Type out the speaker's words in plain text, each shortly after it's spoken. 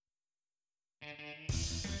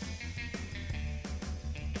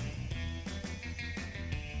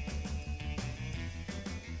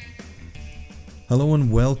Hello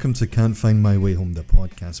and welcome to Can't Find My Way Home, the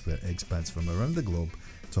podcast where expats from around the globe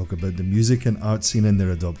talk about the music and art scene in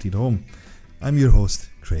their adopted home. I'm your host,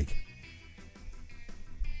 Craig.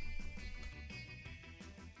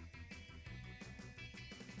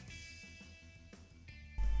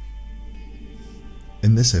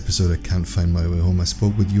 In this episode of Can't Find My Way Home, I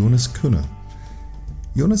spoke with Jonas Kuhne.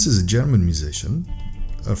 Jonas is a German musician,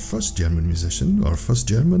 our first German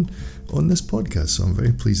on this podcast, so I'm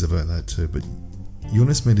very pleased about that too. But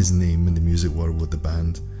Jonas made his name in the music world with the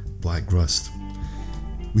band Black Rust.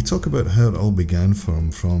 We talk about how it all began from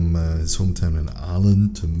his hometown in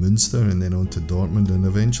Aalen to Münster and then on to Dortmund and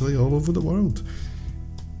eventually all over the world.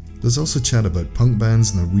 There's also chat about punk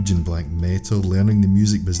bands, Norwegian black metal, learning the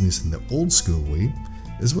music business in the old school way,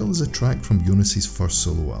 as well as a track from Jonas's first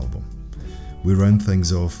solo album. We round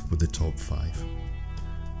things off with the top 5.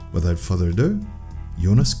 Without further ado,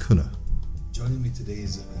 Jonas Kuhne. Joining me today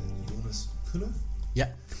is Jonas Kuhne. Yeah.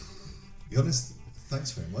 Jonas,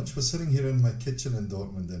 thanks very much. We're sitting here in my kitchen in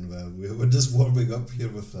Dortmund and we're just warming up here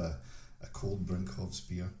with a cold Brinkhoff's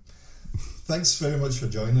beer. Thanks very much for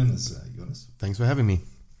joining us, Jonas. Thanks for having me.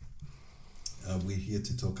 We're here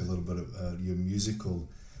to talk a little bit about your musical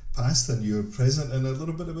past and your present and a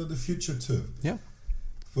little bit about the future too. Yeah.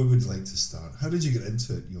 Where would you like to start? How did you get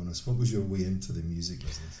into it, Jonas? What was your way into the music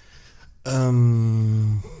business?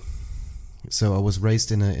 So I was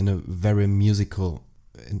raised in a very musical.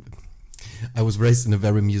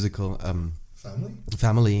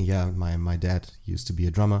 Family. Yeah, my dad used to be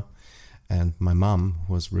a drummer, and my mom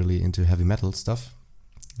was really into heavy metal stuff,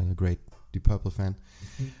 and a great Deep Purple fan.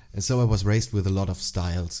 Mm-hmm. And so I was raised with a lot of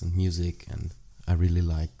styles and music, and I really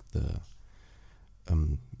like the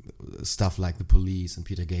stuff like the Police and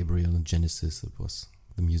Peter Gabriel and Genesis. It was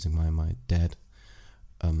the music my dad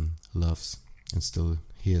loves and still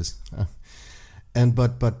hears.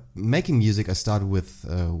 But making music I started with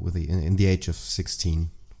in the age of 16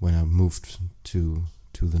 when I moved to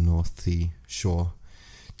the North Sea shore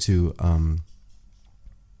to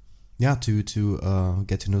get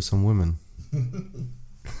to know some women.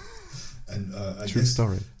 And True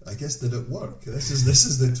story. I guess, did it work? This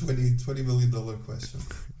is the $20 million question.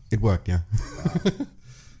 It worked, yeah.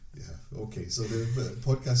 Yeah. Okay. So the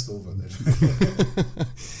podcast over then.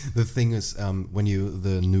 The thing is, when you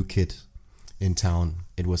the new kid in town,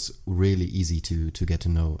 it was really easy to get to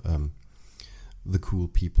know the cool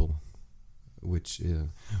people, which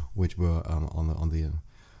were on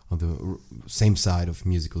the same side of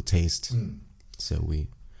musical taste. Mm. So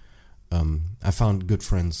I found good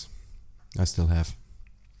friends. I still have.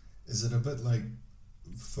 Is it a bit like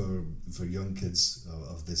for young kids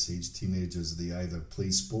of this age, teenagers, they either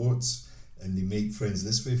play sports and they make friends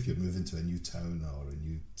this way if you're moving to a new town or a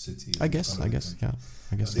new city? I guess, yeah.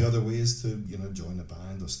 The other way is to join a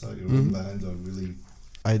band or start your own band or really.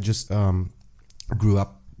 I just grew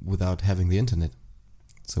up without having the internet,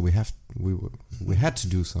 so we had to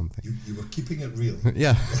do something. You were keeping it real.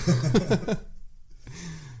 Yeah.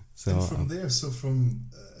 So and from there,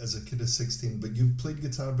 as a kid of 16, but you played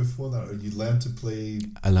guitar before that, or you learned to play?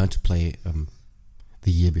 I learned to play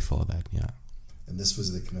the year before that, yeah. And this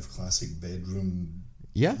was the kind of classic bedroom.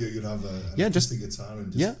 Yeah. You'd have an acoustic guitar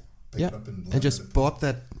and just pick it up and learn. I just bought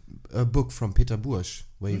that book from Peter Bursch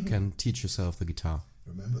where you can teach yourself the guitar.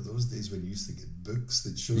 Remember those days when you used to get books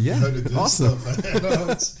that showed you how to do stuff?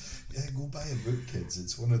 Go buy a book, kids.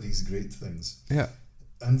 It's one of these great things. Yeah.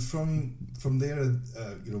 And from there,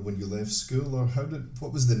 when you left school, or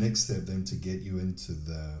what was the next step then to get you into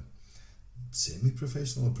the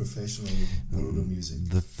semi-professional or professional world of music?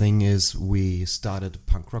 The thing is, we started a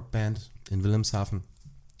punk rock band in Wilhelmshaven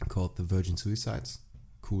called the Virgin Suicides.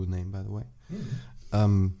 Cool name, by the way.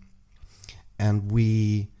 Mm-hmm. And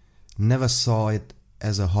we never saw it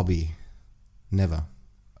as a hobby. Never.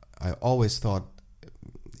 I always thought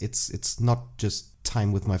it's not just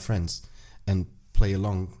time with my friends and play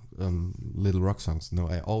along little rock songs. No,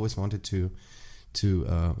 I always wanted to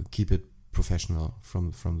keep it professional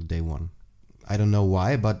from the day one. I don't know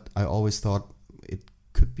why, but I always thought it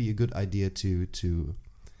could be a good idea to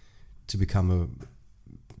become a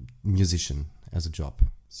musician as a job.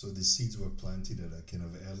 So the seeds were planted at a kind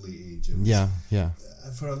of early age. Yeah.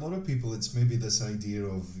 For a lot of people, it's maybe this idea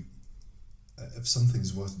of if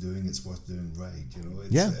something's worth doing, it's worth doing right.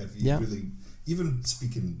 Really, even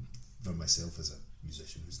speaking for myself as a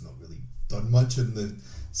musician who's not really done much in the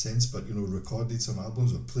sense, but recorded some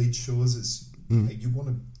albums or played shows, it's you want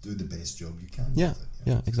to do the best job you can. Yeah, with it,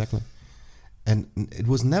 yeah, exactly. and it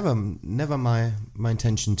was never my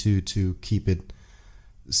intention to keep it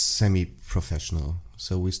semi-professional.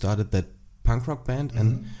 So we started that punk rock band,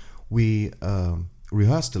 and we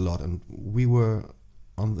rehearsed a lot, and we were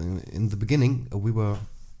in the beginning we were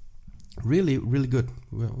really good.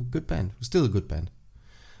 We were a good band. We're still a good band,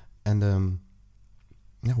 and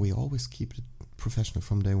we always keep it professional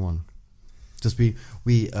from day one. Just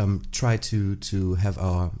we try to have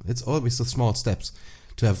our. It's always the small steps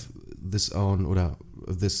to have this own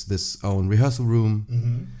rehearsal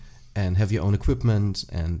room, and have your own equipment,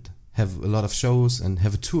 and have a lot of shows, and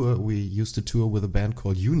have a tour. We used to tour with a band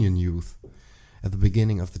called Union Youth at the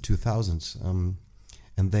beginning of the 2000s,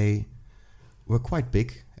 and they were quite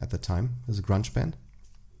big at the time as a grunge band,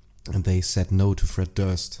 and they said no to Fred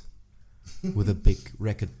Durst with a big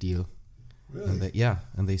record deal. Really?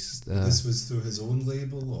 And they this was through his own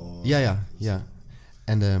label, or yeah,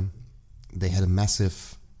 and they had a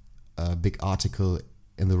massive, big article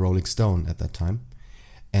in the Rolling Stone at that time,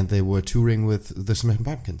 and they were touring with the Smashing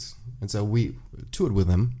Pumpkins, and so we toured with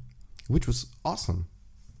them, which was awesome.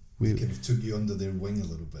 They kind of took you under their wing a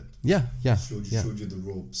little bit. Yeah. Showed you the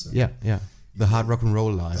ropes. Yeah. The hard rock and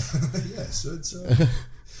roll life. Yeah, so it's.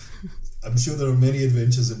 I'm sure there are many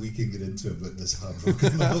adventures that we can get into about this hard rock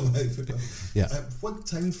and roll life. Yeah. What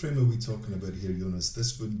time frame are we talking about here, Jonas?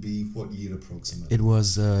 This would be what year approximately? It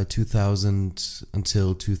was 2000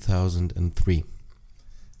 until 2003.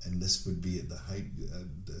 And this would be at the height.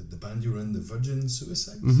 The band you were in, the Virgin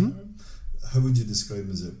Suicides. Mm-hmm. How would you describe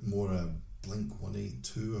them? Is it more a Blink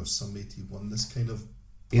 182 or Sum 81? This kind of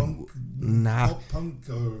punk, pop punk,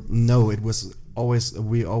 or no? It was always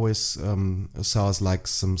we always saw us like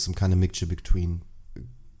some kind of mixture between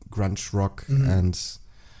grunge rock and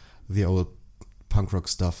the old punk rock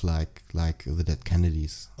stuff, like the Dead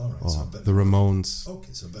Kennedys or the Ramones.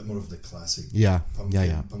 Okay, so a bit more of the classic.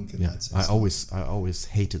 Punk in that sense. I always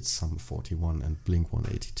hated Sum 41 and Blink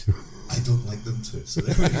 182. I don't like them too. So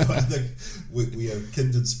there we go. I think we are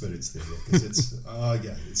kindred spirits there, because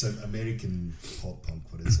it's an American pop punk.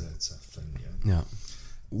 What is it? It's a thing. Yeah.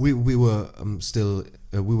 We were still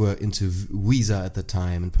we were into Weezer at the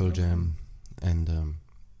time and Pearl Jam, and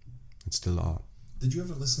it still are. Did you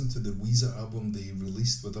ever listen to the Weezer album they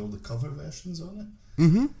released with all the cover versions on it?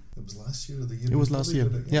 Mm-hmm. It was last year or the year. It was last year.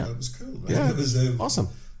 Yeah, it was cool. Right? Yeah, it was awesome.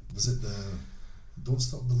 Was it the Don't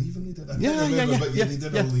Stop Believing they did? I can't remember, but they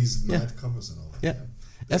did all these mad covers and all that. Yeah.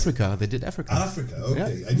 Africa, they did Africa.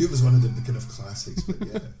 Okay. Yeah. I knew it was one of the kind of classics, but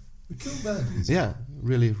yeah. Cool band. Weezer. Yeah,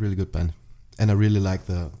 really good band. And I really like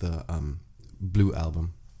the Blue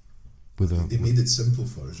album. They made it simple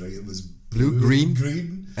for us, right? It was blue,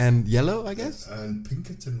 green, and yellow, I guess. And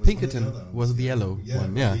Pinkerton was the yellow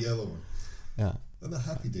one. Yeah, the yellow one. Yeah. And the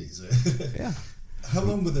Happy Days. Yeah. How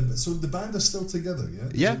long were the? So the band is still together, yeah?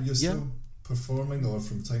 Yeah. You're still performing, or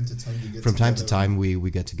from time to time you get from together? Time to time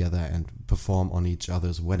we get together and perform on each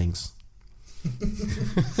other's weddings.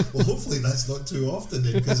 Well, hopefully that's not too often,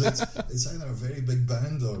 because it's either a very big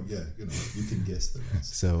band or you can guess the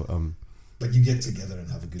rest. So but you get together and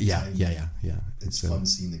have a good time. Yeah. It's fun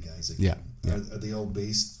seeing the guys again. Yeah. Are they all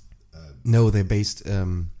based? No, they're based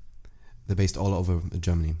all over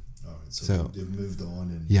Germany. All right, so they've moved on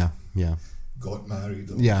and yeah got married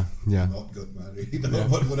or not got married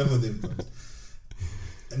or whatever they've done.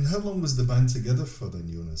 And how long was the band together for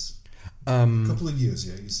then, Jonas? A couple of years,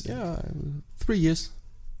 yeah. You said. Yeah, 3 years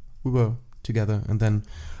we were together, and then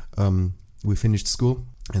we finished school,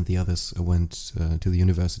 and the others went to the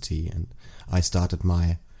university, and I started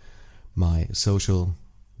my social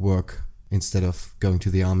work instead of going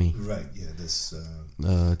to the army. Right, yeah. This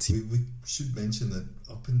we should mention that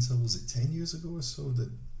up until, was it 10 years ago or so,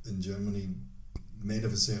 that in Germany, men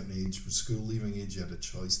of a certain age, with school leaving age, you had a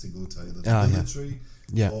choice to go to either the military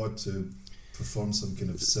or to perform some kind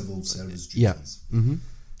of civil service duties. Yeah. Mm-hmm.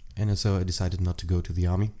 And so I decided not to go to the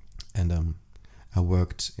army, and I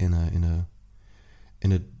worked in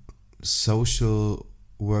a social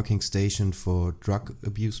working station for drug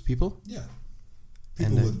abuse people. Yeah.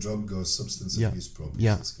 People with drug or substance abuse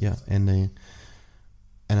problems. Yeah. And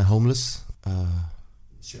a homeless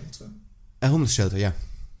shelter. A homeless shelter, yeah.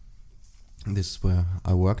 And this is where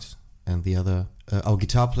I worked, and the other our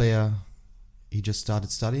guitar player, he just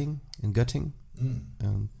started studying in Göttingen,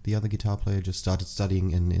 and the other guitar player just started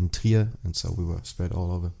studying in Trier, and so we were spread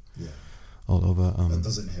all over. Yeah. All over. That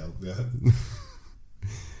doesn't help, yeah.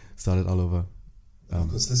 Started all over. Of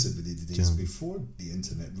course, this would be the days before the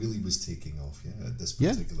internet really was taking off, at this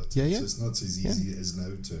particular time. Yeah. So it's not as easy as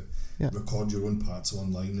now to record your own parts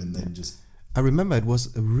online and then just... I remember it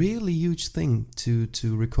was a really huge thing to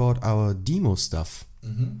record our demo stuff.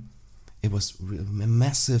 Mm-hmm. it was a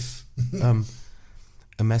massive,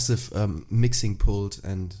 mixing pult,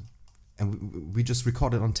 and we just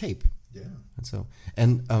recorded on tape. Yeah. And so,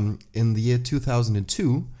 in the year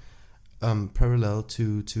 2002, parallel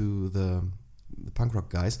to the punk rock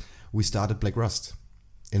guys, we started Black Rust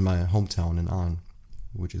in my hometown in Aalen,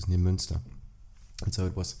 which is near Münster. And so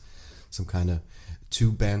it was some kind of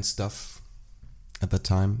 2-band stuff at that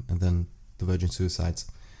time, and then the Virgin Suicides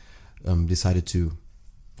decided to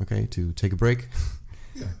take a break.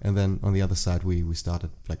 Yeah. And then on the other side we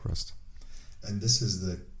started Black Rust. And this is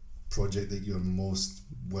the project that you're most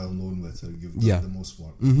well known with, or you've done Yeah. the most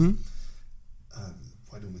work. Mm-hmm.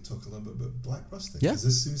 Why don't we talk a little bit about Black Rust? Yeah. Because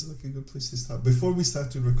this seems like a good place to start. Before we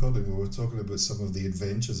started recording, we were talking about some of the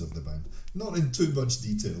adventures of the band. Not in too much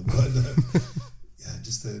detail, but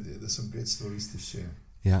there's some great stories to share.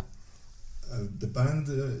 Yeah. The band,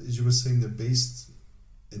 as you were saying, they're based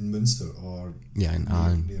in Münster or In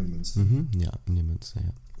Aalen. near Münster. Mm-hmm. Yeah, near Münster.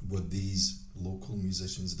 Yeah. Were these local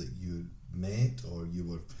musicians that you met, or you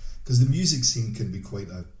were? Because the music scene can be quite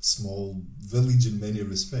a small village in many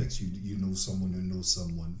respects. You know someone who knows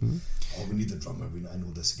someone. Mm-hmm. Oh, we need a drummer. I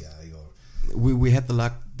know this guy. Or We had the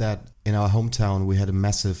luck that in our hometown we had a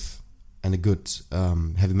massive and a good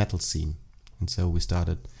heavy metal scene, and so we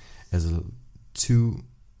started as a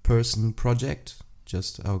 2-person project,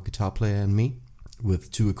 just our guitar player and me,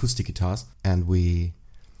 with 2 acoustic guitars, and we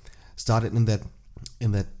started in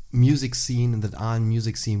that music scene, in that Aalen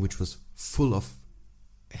music scene, which was full of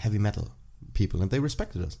heavy metal people, and they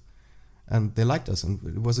respected us, and they liked us, and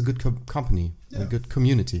it was a good company, a good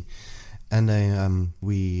community. And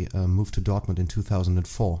we moved to Dortmund in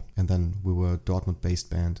 2004, and then we were a Dortmund-based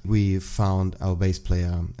band. We found our bass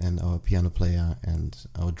player and our piano player and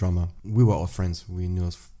our drummer. We were all friends. We knew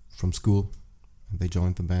us from school, and they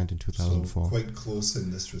joined the band in 2004. So quite close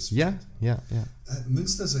in this respect. Yeah.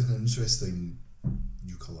 Münster's an interesting.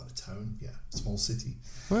 You call it a town? Yeah, small city.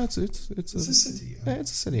 Well, it's a city. Yeah,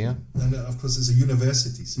 it's a city. Yeah. And of course, it's a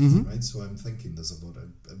university city, Mm-hmm. right? So I'm thinking there's a lot.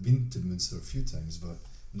 I've been to Münster a few times, but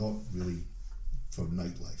not really for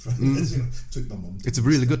nightlife. Right? Took my mum. It's a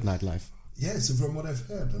really good nightlife. Yeah, so from what I've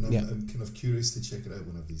heard, and I'm kind of curious to check it out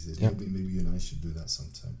one of these days. Yeah. Maybe you and I should do that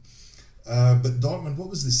sometime. But Dortmund, what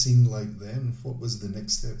was the scene like then? What was the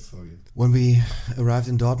next step for you? When we arrived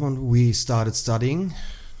in Dortmund, we started studying,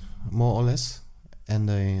 more or less, and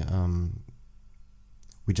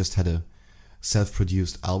we just had a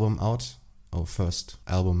self-produced album out, our first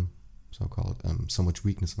album, so-called So Much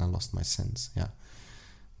Weakness and I Lost My Sense,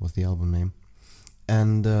 was the album name.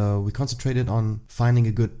 And we concentrated on finding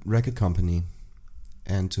a good record company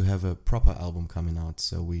and to have a proper album coming out.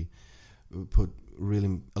 So we put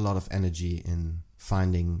really a lot of energy in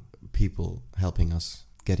finding people helping us,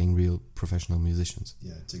 getting real professional musicians.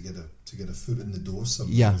 Yeah, to get a foot in the door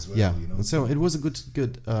somewhere as well. Yeah. You know? So it was a good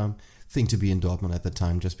thing to be in Dortmund at the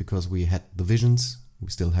time, just because we had the Visions. We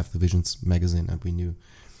still have the Visions magazine, and we knew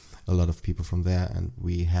a lot of people from there, and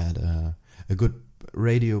we had a good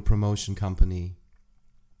radio promotion company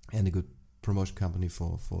and a good promotion company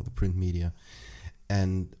for the print media.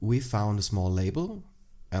 And we found a small label,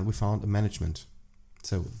 and we found a management.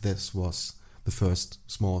 So this was the first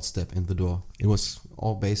small step in the door. It was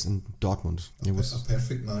all based in Dortmund. It was a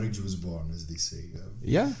perfect marriage was born, as they say.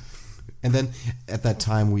 Yeah. And then at that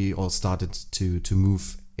time we all started to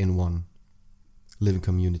move in one living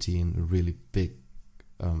community in a really big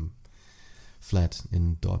flat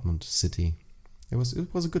in Dortmund city. It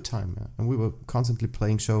was a good time, and we were constantly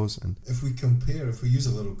playing shows. And if we use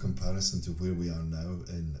a little comparison to where we are now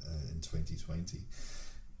in 2020,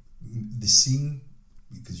 the scene,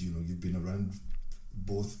 because you've been around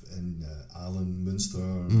both in Aalen,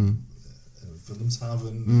 Münster,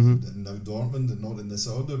 Wilhelmshaven, and now Dortmund, and not in this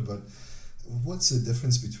order, but what's the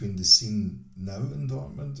difference between the scene now in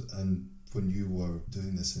Dortmund and when you were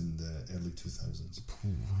doing this in the early 2000s?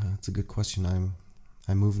 That's a good question.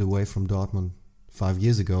 I moved away from Dortmund 5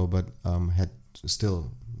 years ago, but I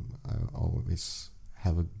always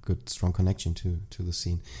have a good, strong connection to the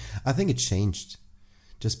scene. I think it changed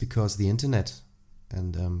just because the internet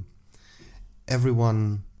and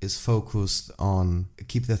everyone is focused on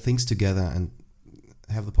keep their things together and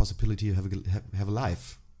have the possibility to have a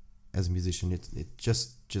life as a musician. It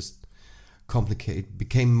just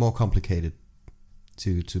became more complicated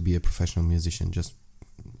to be a professional musician, just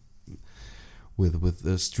with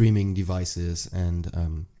the streaming devices,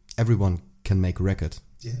 and everyone can make a record.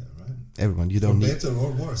 Yeah, right. Everyone. You don't need better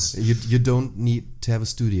or worse. You don't need to have a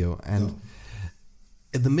studio. And no.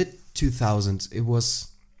 In the mid 2000s, it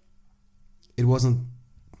wasn't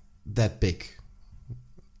that big.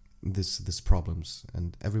 This problems,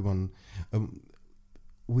 and everyone.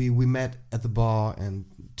 we met at the bar and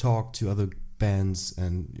talked to other bands,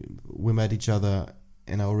 and we met each other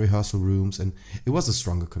in our rehearsal rooms, and it was a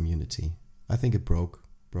stronger community. I think it broke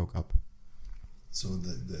up. So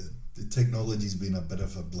the technology's been a bit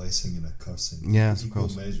of a blessing and a curse in Yes, of equal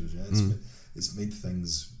course. measures. Yeah, it's made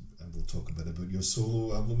things, and we'll talk a bit about your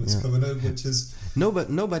solo album that's coming out, which is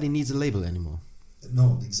Nobody needs a label anymore.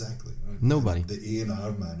 no, exactly. Right? Nobody. The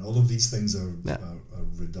A&R man, all of these things are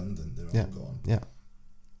redundant. They're all gone. Yeah,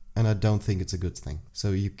 and I don't think it's a good thing.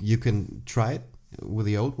 So you can try it with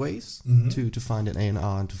the old ways to find an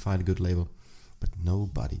A&R and to find a good label, but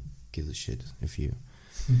nobody gives a shit if you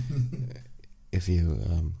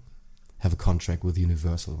have a contract with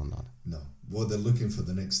Universal or not. No. Well, they're looking for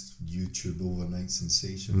the next YouTube overnight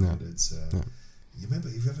sensation. No. But it's you remember?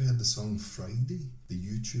 You've ever heard the song Friday? The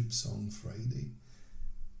YouTube song Friday?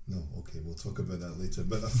 No. Okay, we'll talk about that later.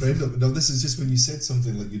 But a friend of no, this is just when you said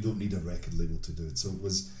something like you don't need a record label to do it. So it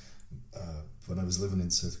was when I was living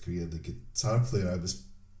in South Korea, the guitar player I was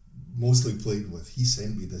mostly played with, he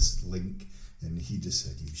sent me this link and he just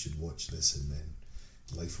said, you should watch this and then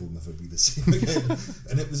life will never be the same again.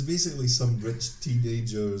 And it was basically some rich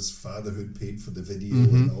teenager's father who'd paid for the video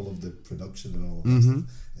and all of the production and all of that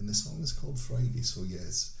stuff. And the song is called Friday, so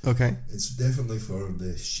yes. Okay. It's definitely for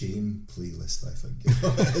the shame playlist, I think. You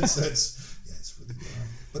know? It's really bad.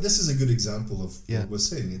 But this is a good example of what we're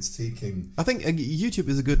saying. It's taking... I think YouTube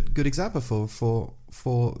is a good example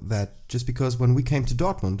for that, just because when we came to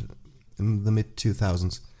Dortmund in the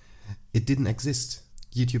mid-2000s, it didn't exist.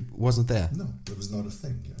 YouTube wasn't there. No, it was not a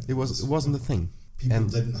thing. Yeah. It wasn't a thing. People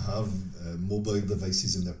didn't have mobile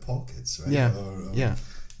devices in their pockets, right? Yeah, or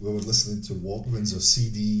we were listening to Walkmans or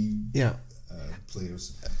CD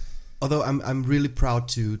players. Although I'm really proud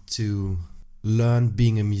to learn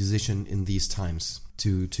being a musician in these times,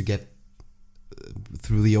 to get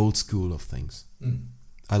through the old school of things.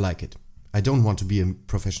 I like it. I don't want to be a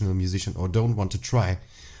professional musician, or don't want to try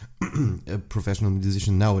a professional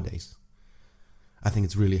musician nowadays. I think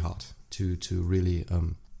it's really hard to really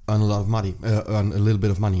earn a lot of money, earn a little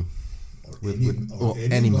bit of money, or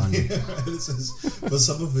any money. For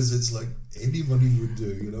some of us, it's like any money would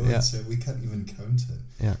do. You know, we can't even count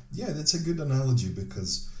it. Yeah, that's a good analogy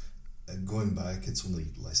because going back, it's only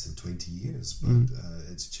less than 20 years, but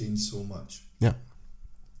it's changed so much. Yeah.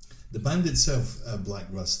 The band itself, Black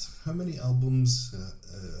Rust, how many albums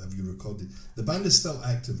have you recorded? The band is still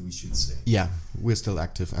active, we should say. Yeah, we're still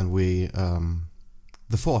active, and we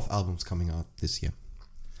the fourth album's coming out this year.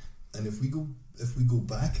 And if we go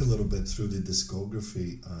back a little bit through the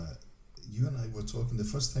discography, you and I were talking the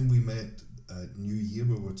first time we met at New Year.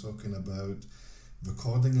 We were talking about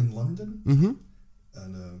recording in London.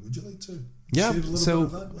 And would you like to share a little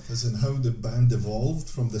bit of that with us and how the band evolved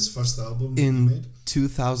from this first album that you made? In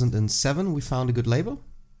 2007, we found a good label,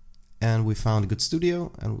 and we found a good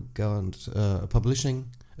studio, and we got a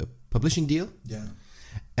publishing deal. Yeah.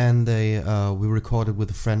 And we recorded with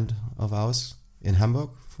a friend of ours in Hamburg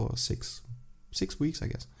for six weeks, I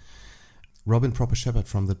guess. Robin Proper Shepherd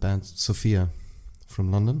from the band Sophia from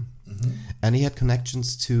London. And he had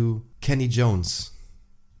connections to Kenny Jones.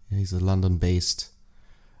 He's a London-based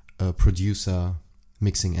producer,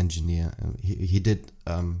 mixing engineer. He did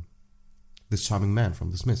This Charming Man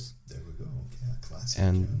from The Smiths. There we go. Okay, classic.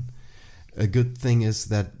 And a good thing is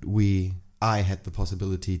that I had the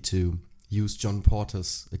possibility to use John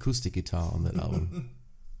Porter's acoustic guitar on that album.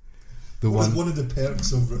 One of the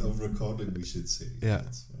perks of recording, we should say. Yeah.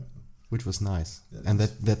 Which was nice. And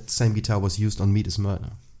that same guitar was used on Meat is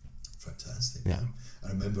Murder. Fantastic. Yeah.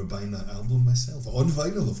 I remember buying that album myself, on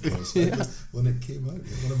vinyl, of course, when it came out.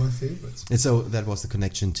 One of my favourites. And so that was the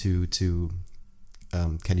connection to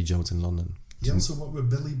Kenny Jones in London. He also worked with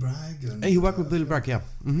Billy Bragg. And, he worked with Billy Bragg, yeah.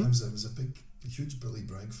 I was a huge Billy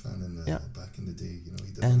Bragg fan back in the day. You know,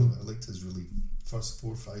 he did. I liked his really first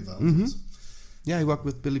 4 or 5 albums. Yeah, he worked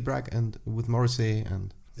with Billy Bragg and with Morrissey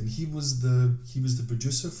and he was the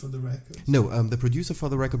producer for the record. No, the producer for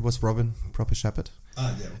the record was Robin Proper Shepherd.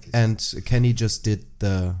 Ah, yeah, okay. And Kenny just did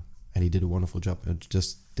and he did a wonderful job.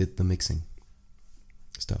 Just did the mixing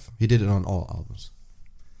stuff. He did it on all albums.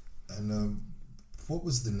 And what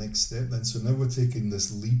was the next step then? So now we're taking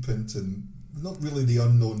this leap into not really the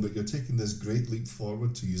unknown, but you're taking this great leap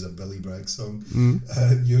forward, to use a Billy Bragg song.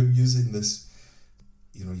 You're using this.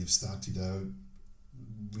 You know, you've started out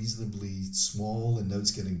reasonably small and now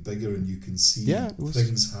it's getting bigger and you can see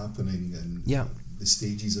things happening and the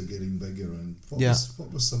stages are getting bigger. And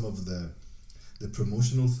what were some of the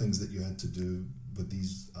promotional things that you had to do with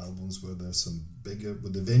these albums? Were there some bigger, were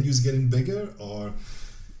the venues getting bigger, or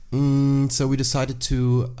so we decided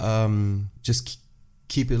to just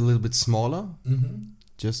keep it a little bit smaller,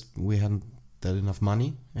 just we hadn't that enough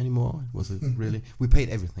money anymore. It was really we paid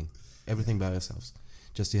everything by ourselves,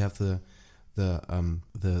 just to have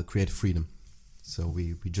the creative freedom. So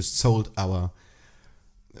we just sold our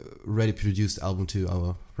ready produced album to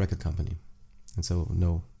our record company, and so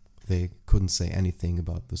no, they couldn't say anything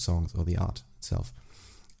about the songs or the art itself.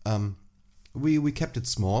 We kept it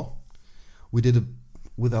small. We did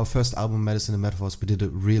with our first album, Medicine and Metaphors, we did a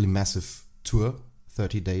really massive tour,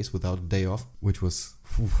 30 days without a day off, which was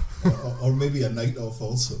or maybe a night off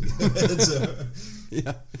also. It's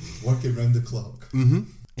yeah, working round the clock. Mm-hmm.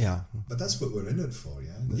 Yeah, but that's what we're in it for,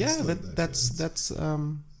 yeah. That's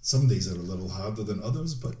some days are a little harder than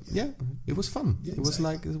others, but yeah, it was fun. Yeah, it was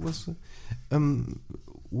exactly. like it was.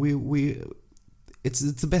 We it's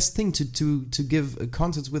the best thing to give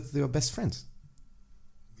concerts with your best friends.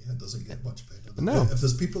 Yeah, it doesn't get much better. No. If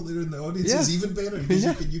there's people there in the audience, it's even better because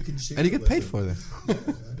you can share. And you get paid for that. Yeah, I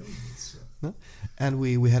know. No? And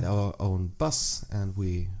we had our own bus, and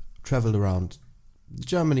we traveled around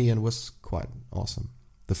Germany, and it was quite awesome,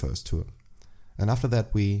 the first tour. And after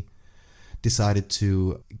that, we decided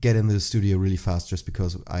to get in the studio really fast, just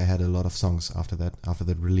because I had a lot of songs after that. After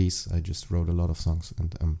that release, I just wrote a lot of songs,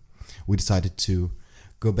 and we decided to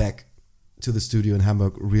go back to the studio in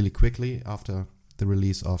Hamburg really quickly after the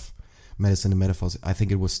release of Medicine and Metaphors. I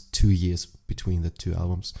think it was 2 years between the two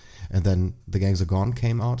albums. And then The Gangs Are Gone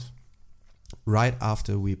came out. Right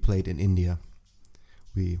after we played in India,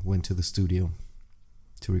 we went to the studio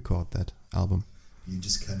to record that album. You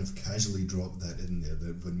just kind of casually dropped that in there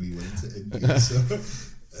when we went to India. So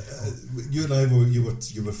you and I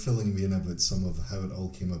you were filling me in about some of how it all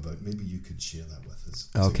came about. Maybe you could share that with us.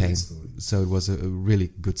 It's okay, so it was a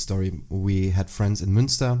really good story. We had friends in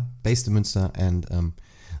Münster, based in Münster, and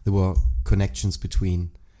there were connections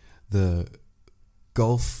between the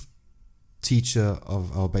golf teacher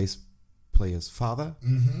of our bass player's father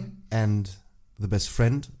and the best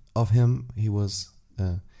friend of him. He was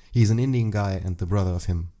he's an Indian guy, and the brother of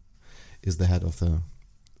him is the head of the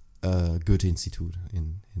Goethe Institute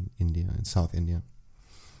in India, in South India.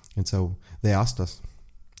 And so they asked us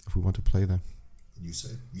if we want to play there. You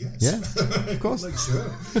said yes. Yeah, of course. Like,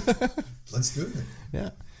 sure. Let's do it.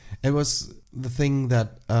 Yeah. It was the thing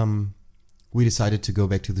that we decided to go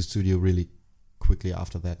back to the studio really quickly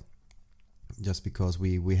after that, just because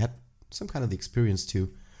we had some kind of the experience to,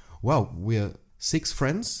 wow, we're 6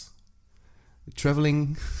 friends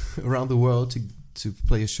traveling around the world to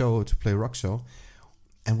play a show, to play a rock show.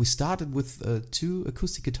 And we started with 2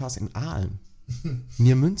 acoustic guitars in Aalen,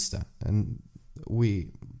 near Münster. And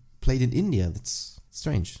we played in India. That's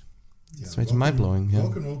strange. Yeah, strange, mind-blowing. Yeah.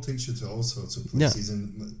 Rock and roll takes you to all sorts of places,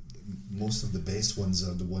 and most of the best ones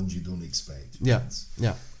are the ones you don't expect. Yeah,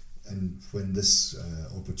 yeah. And when this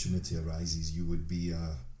opportunity arises, you would be,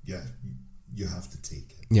 you have to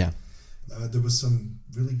take it. Yeah. There was some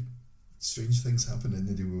really strange things happened in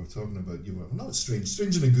India. We were talking about, you were not strange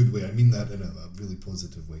in a good way. I mean that in a really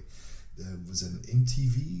positive way. Was it an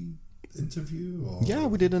MTV interview? Or yeah,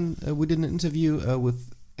 we did an interview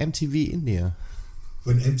with MTV India.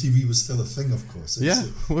 When MTV was still a thing, of course. Yeah,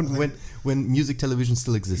 when music television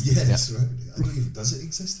still existed. Yes, yeah. right. I don't even, does it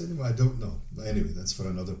exist anymore? I don't know. But anyway, that's for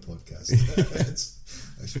another podcast.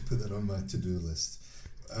 I should put that on my to-do list.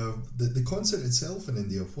 The concert itself in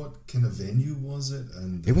India, what kind of venue was it?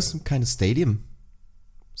 And it was some kind of stadium,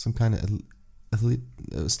 some kind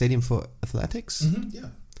of stadium for athletics. Yeah,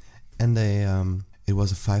 and it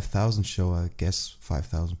was a 5,000 show. I guess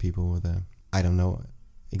 5,000 people were there. I don't know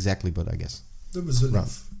exactly, but I guess there was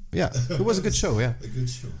enough. Yeah, it was a good show. Yeah, a good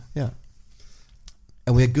show. Yeah,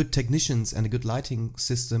 and we had good technicians and a good lighting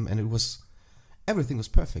system, and everything was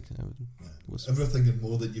perfect. It was everything and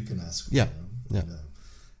more that you can ask for. Yeah, you know? And,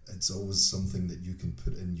 it's always something that you can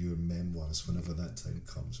put in your memoirs whenever that time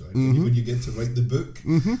comes, right? When you get to write the book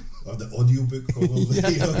or the audio book, probably.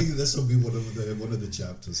 This will be one of the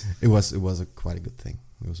chapters. It was quite a good thing.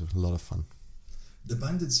 It was a lot of fun. The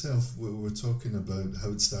band itself, we're talking about how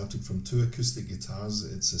it started from 2 acoustic guitars.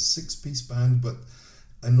 It's a 6-piece band, but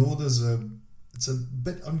I know it's a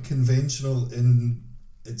bit unconventional in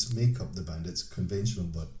its makeup. The band, it's conventional,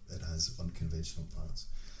 but it has unconventional parts.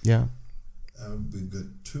 Yeah. We've got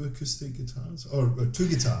 2 acoustic guitars, or 2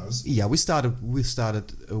 guitars. Yeah, we started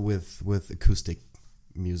with acoustic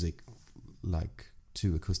music, like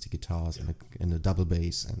 2 acoustic guitars and a double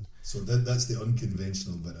bass, and so that's the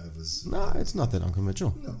unconventional bit. No, it's not that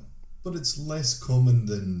unconventional. No, but it's less common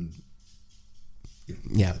than.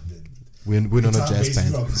 We're not a jazz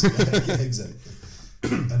band. Drums. yeah, exactly.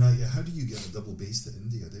 And how do you get a double bass to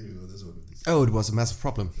India? There you go. There's one of these. Oh, it was a massive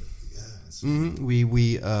problem. We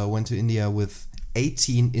went to India with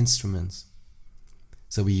 18 instruments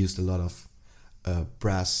So we used a lot of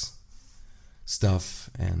brass stuff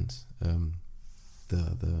and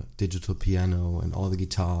the digital piano and all the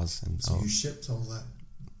guitars and so you shipped all that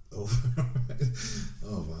over.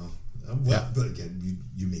 Oh wow. But again,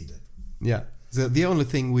 you made it. Yeah. So the only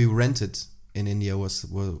thing we rented in India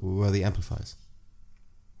were the amplifiers.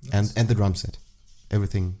 Nice. and the drum set.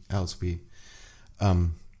 Everything else we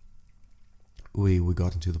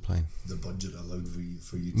got into the plane. The budget allowed for you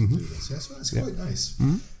to do this. Yes, well, that's quite nice.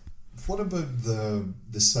 Mm-hmm. What about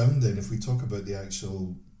the sound then? If we talk about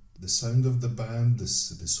the sound of the band, the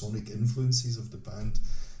sonic influences of the band,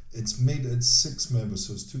 it's 6 members,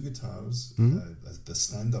 so it's 2 guitars, the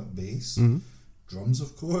stand-up bass, drums,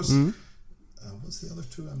 of course. What's the other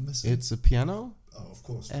 2 I'm missing? It's a piano. Oh, of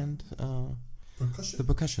course. And percussion. The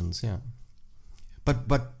percussions, yeah.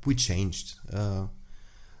 But we changed.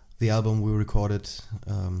 The album we recorded,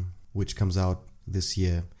 which comes out this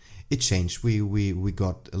year, it changed. We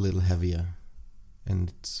got a little heavier,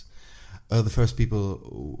 and the first people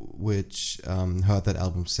which heard that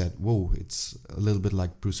album said, "Whoa, it's a little bit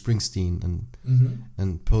like Bruce Springsteen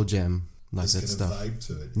and Pearl Jam, like this that kind stuff." of vibe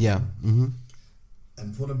to it. Yeah. Mm-hmm.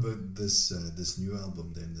 And what about this new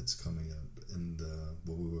album then that's coming out? And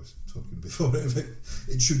what we were talking before,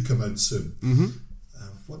 it should come out soon. Mm-hmm.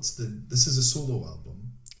 This is a solo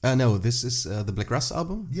album. No, this is the Black Rust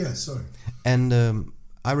album. Yeah, sorry. And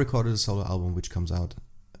I recorded a solo album which comes out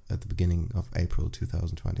at the beginning of April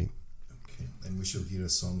 2020. Okay, and we shall hear a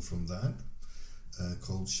song from that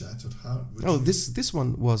called Shattered Heart. This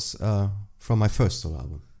one was from my first solo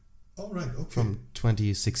album. Oh, right, okay. From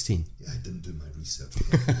 2016. Yeah, I didn't do my research.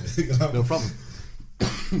 No problem.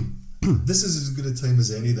 This is as good a time as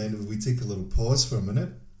any then. If we take a little pause for a minute,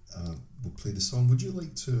 we'll play the song. Would you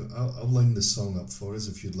like to I'll line the song up for us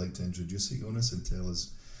if you'd like to introduce it, Jonas, and tell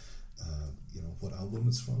us what album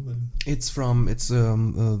it's from? It's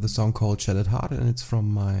the song called Shattered Heart, and it's from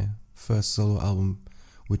my first solo album,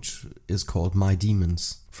 which is called My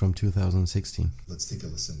Demons, from 2016. Let's take a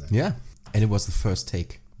listen then. Yeah, and it was the first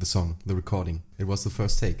take, the song, the recording. It was the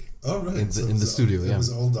first take. Oh, right. In the studio, It was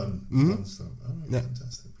all done. Mm-hmm. All right,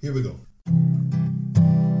 fantastic. Here we go.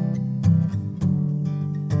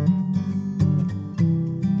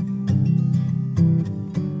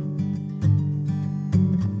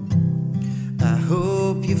 I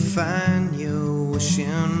hope you find your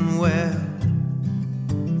wishing well,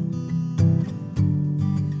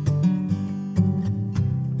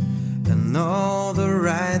 and all the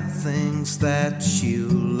right things that you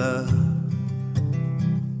love.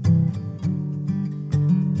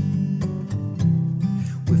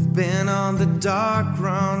 We've been on the dark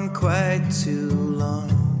run quite too long.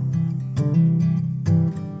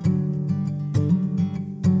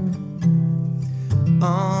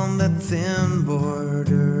 On that thin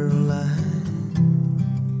borderline,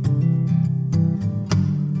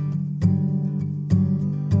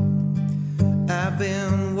 I've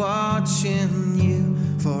been watching you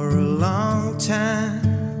for a long time,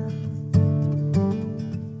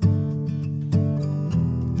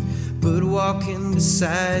 but walking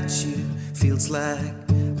beside you feels like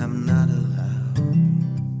I'm not allowed.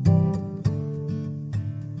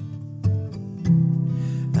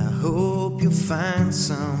 I hope you'll find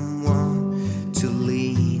someone to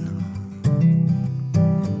lean on,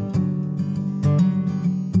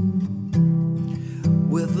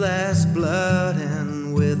 with less blood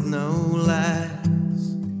and with no lies.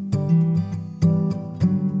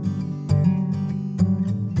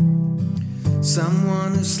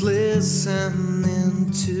 Someone who's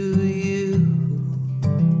listening to you,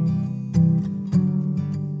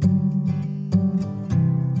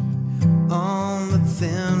 on the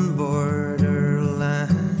thin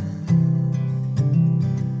borderline.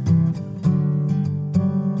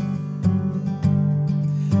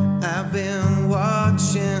 I've been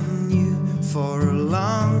watching you for a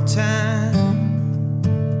long time,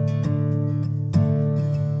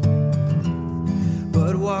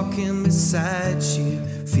 but walking beside you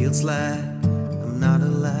feels like I'm not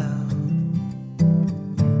allowed.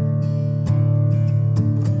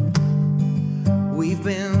 We've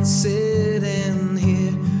been sitting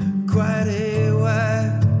here quite a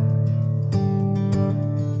while,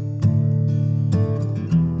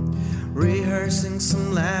 rehearsing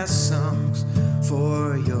some last songs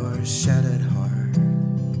for your shattered heart.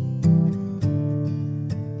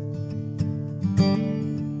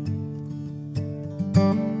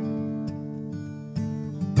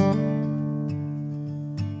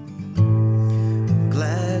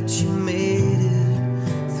 Glad you made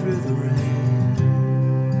it through the rain.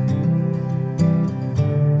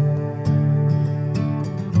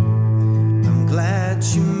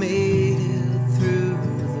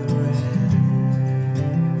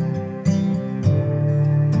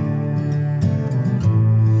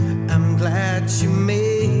 you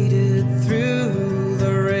made it through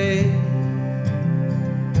the rain.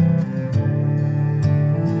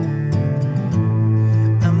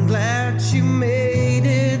 I'm glad you made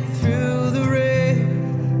it through the rain.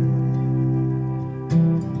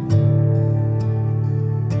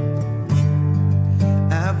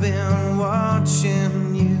 I've been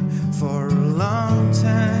watching you for a long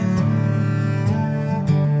time,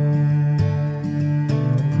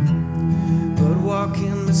 but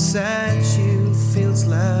walking beside you feels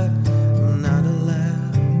like I'm not alive.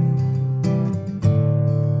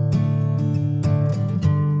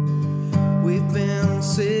 We've been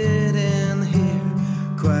sitting here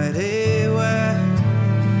quite a while,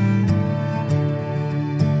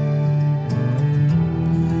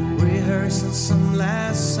 rehearsing some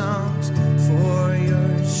last songs for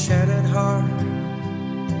your shattered heart.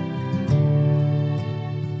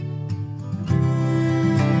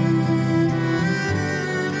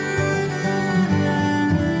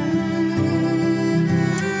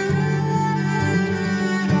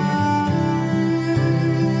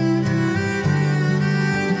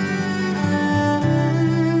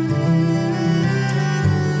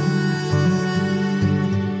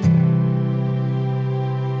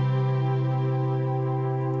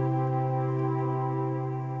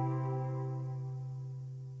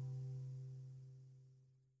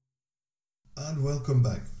 And welcome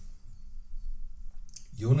back.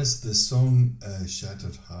 Jonas, the song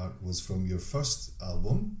Shattered Heart was from your first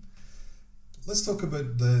album. Let's talk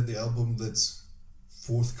about the album that's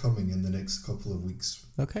forthcoming in the next couple of weeks.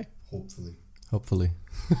 Okay. Hopefully.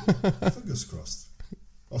 Fingers crossed.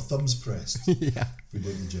 Or thumbs pressed. Yeah. If we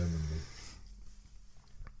did the German way.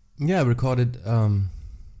 Yeah, I recorded a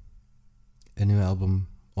new album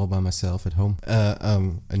all by myself at home.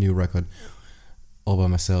 A new record all by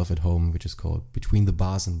myself at home, which is called Between the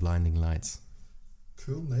Bars and Blinding Lights.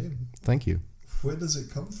 Cool name. Thank you. Where does it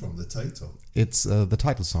come from, the title? It's the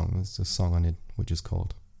title song. There's a song on it which is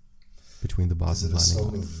called Between the Bars and Is it a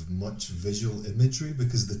Blinding song Lights. of much visual imagery?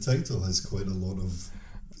 Because the title has quite a lot of...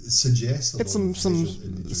 It suggests a It's lot of visual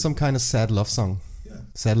imagery. some kind of sad love song. Yeah.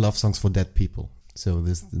 Sad love songs for dead people. So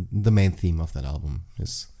this the main theme of that album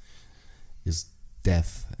is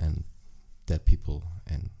death and dead people,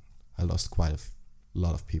 and I lost quite a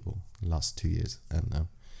lot of people in the last 2 years, and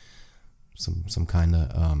some kind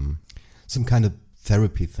of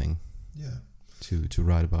therapy thing. Yeah. To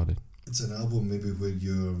write about it. It's an album maybe where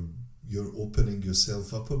you're opening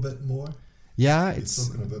yourself up a bit more. Yeah, You're it's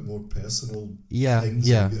talking about more personal yeah, things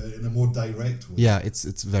yeah, in a more direct way. yeah.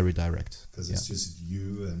 It's very direct Because yeah. it's just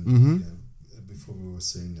you and Mhm. before we were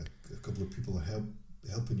saying a couple of people are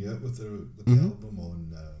helping you out with the Mhm. album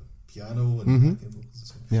on piano and Mhm. backing vocals and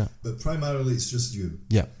so on. Yeah. But primarily it's just you.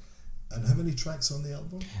 Yeah. And how many tracks on the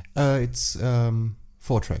album? It's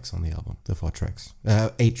 4 tracks on the album. The 4 tracks,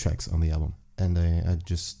 8 tracks on the album, and I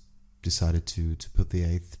just decided to put the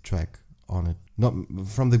 8th track on it. Not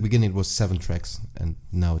from the beginning. It was 7 tracks, and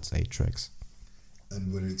now it's 8 tracks.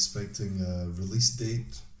 And we're expecting a release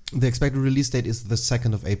date, The expected release date is the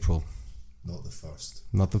 2nd of April, not the first.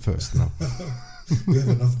 not the 1st. No. We have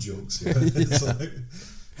enough jokes here. It's Yeah. like,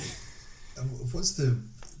 what's the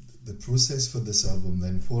process for this album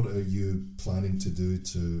then? What are you planning to do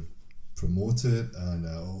to promote it? And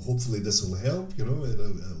hopefully this will help, it'll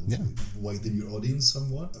Yeah. widen your audience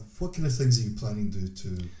somewhat. What kind of things are you planning to do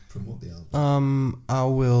to promote the album? I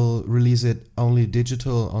will release it only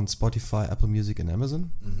digital on Spotify, Apple Music, and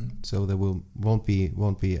Amazon. Mm-hmm. So there won't be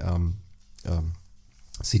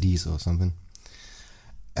CDs or something.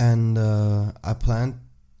 And I plan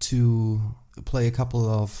to play a couple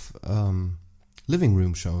of living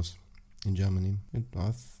room shows in Germany.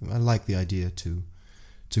 I like the idea to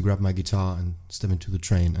grab my guitar and step into the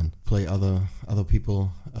train and play other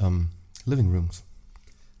people living rooms.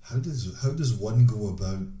 How does one go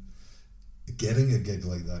about getting a gig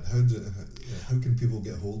like that? How can people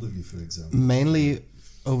get hold of you, for example? Mainly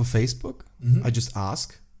over Facebook. Mhm. I just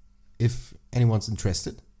ask if anyone's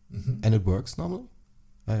interested, Mhm. and it works normally.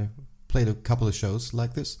 I played a couple of shows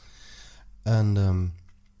like this, and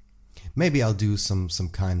maybe I'll do some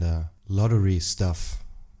kind of lottery stuff.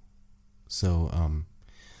 So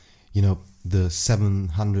the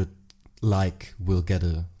 700 will get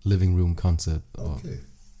a living room concert or Okay.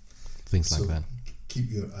 things So like that. keep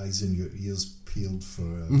your eyes and your ears peeled for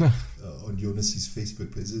on Jonas's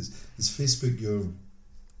Facebook page. Is Facebook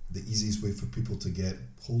the easiest way for people to get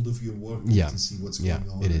hold of your work? Yeah. To see what's Yeah, going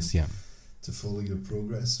on? it is. Yeah, To follow your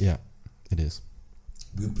progress? yeah, it is.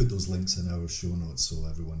 We'll put those links in our show notes so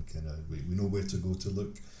everyone can we know where to go to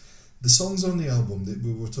look. The songs on the album,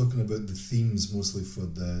 we were talking about the themes mostly for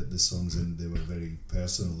the songs, and they were very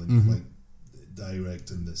personal and Mhm. quite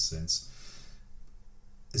direct in this sense.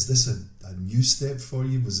 Is this a new step for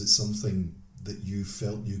you? Was it something that you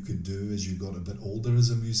felt you could do as you got a bit older as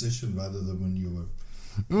a musician rather than when you were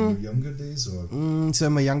in your younger days? Or So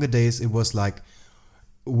in my younger days, it was like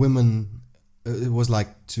women. It was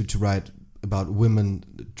like to write about women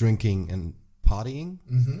drinking and partying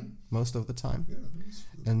most of the time. Yeah,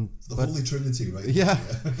 And the Holy Trinity, right? Yeah.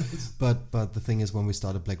 But the thing is, when we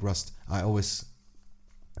started Black Rust, I always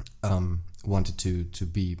wanted to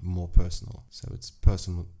be more personal. So it's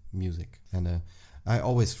personal music, and I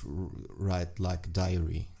always write like a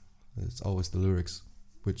diary. It's always the lyrics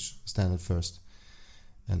which stand at first,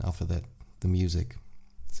 and after that the music.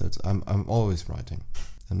 So I'm always writing,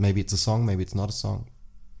 and maybe it's a song, maybe it's not a song,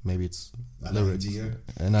 maybe it's lyrics,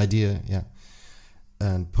 an idea, yeah,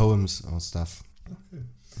 and poems or stuff. Okay.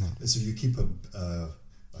 Yeah. So you keep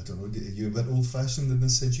I don't know, are you a bit old-fashioned in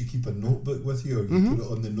this sense? You keep a notebook with you, or you put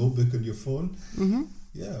it on the notebook on your phone? Mm-hmm.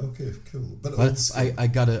 Yeah, okay, cool. But I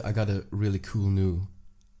got a really cool new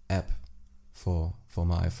app for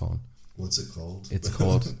my iPhone. What's it called? It's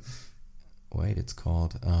called it's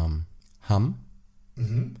called Hum.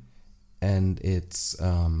 Mm-hmm. And it's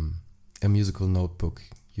a musical notebook.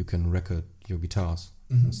 You can record your guitars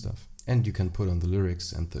and stuff, and you can put on the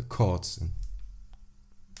lyrics and the chords. And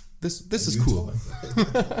this is cool.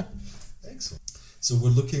 Excellent. So we're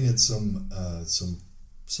looking at some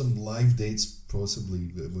live dates.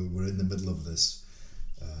 Possibly we're in the middle of this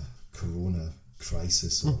Corona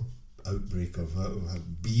crisis or outbreak of a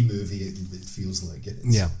B movie. It feels like it.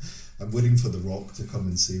 I'm waiting for The Rock to come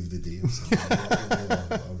and save the day or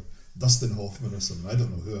something. or Dustin Hoffman or something. I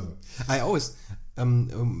don't know, whoever. I always,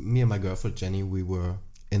 me and my girlfriend Jenny, we were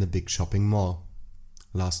in a big shopping mall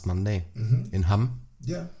last Monday in Hamm.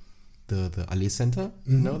 Yeah. The Ali Center,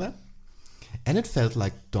 you know that? And it felt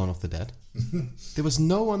like Dawn of the Dead. There was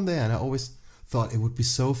no one there, and I always thought it would be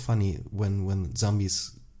so funny when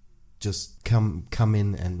zombies just come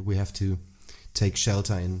in and we have to take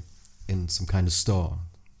shelter in some kind of store.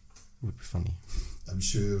 It would be funny. I'm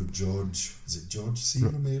sure George C.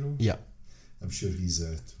 Romero? Yeah. I'm sure he's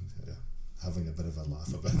having a bit of a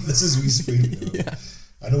laugh about this as we speak. Yeah.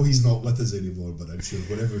 I know he's not with us anymore, but I'm sure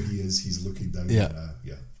wherever he is, he's looking down.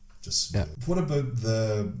 Just smile. Yeah. What about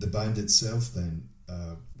the band itself then?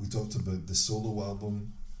 We talked about the solo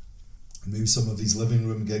album, maybe some of these living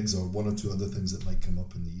room gigs or one or two other things that might come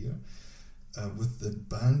up in the year. With the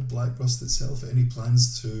band Black Rust itself, any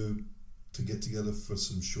plans to get together for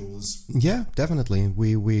some shows? Yeah, definitely.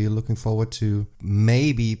 We're looking forward to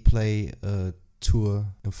maybe play a tour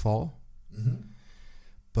in fall.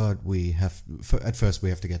 But we have at first we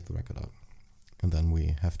have to get the record out, and then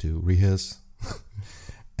we have to rehearse,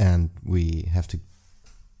 and we have to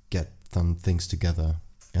get some things together,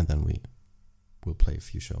 and then we will play a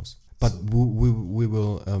few shows. But we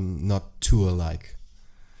will not tour like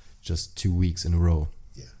just 2 weeks in a row.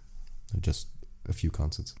 Yeah, just a few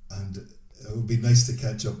concerts. And it would be nice to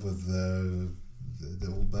catch up with the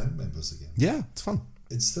old band members again. Yeah, it's fun.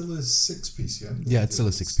 It's still a 6-piece, yeah? Yeah, it's still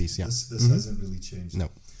a 6-piece, yeah. This hasn't really changed. No.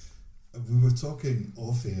 We were talking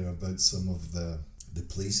off air about some of the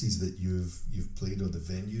places that you've played or the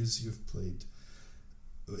venues you've played.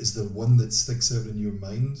 Is there one that sticks out in your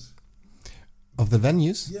mind? Of the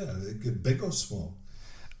venues? Yeah, big or small?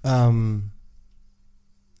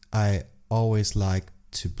 I always like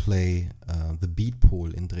to play the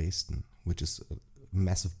Beatpol in Dresden, which is a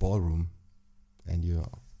massive ballroom, and you're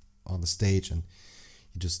on the stage and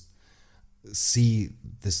you just see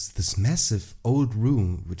this massive old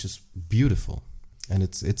room, which is beautiful, and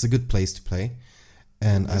it's a good place to play.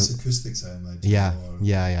 And nice acoustics, I imagine.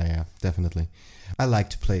 Yeah, definitely. I like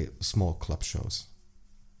to play small club shows.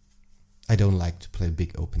 I don't like to play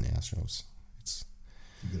big open air shows.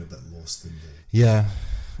 You get a bit lost in the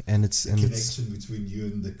connection between you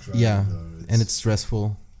and the crowd. Yeah, and it's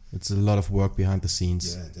stressful. It's a lot of work behind the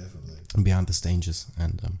scenes. Yeah, definitely. And behind the stages,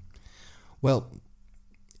 and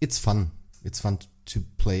it's fun. It's fun to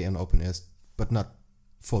play an open air, but not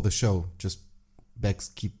for the show. Just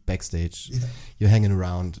keep backstage. Yeah. You're hanging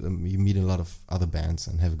around. You meet a lot of other bands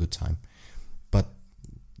and have a good time. But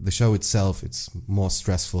the show itself, it's more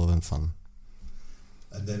stressful than fun.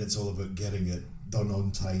 And then it's all about getting it done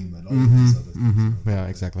on time and all these other things. Yeah,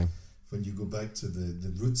 exactly. When you go back to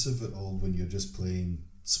the roots of it all, when you're just playing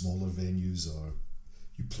smaller venues or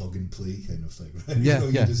you plug and play kind of thing, right?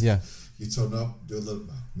 You turn up, do a little,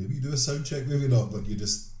 maybe you do a sound check, maybe not, but you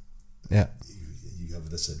just you have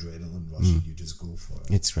this adrenaline rush and you just go for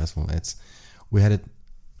it. It's stressful. We had it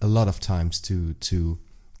a lot of times to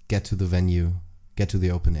get to the venue, get to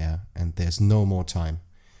the open air, and there's no more time.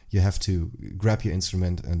 You have to grab your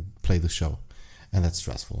instrument and play the show. and that's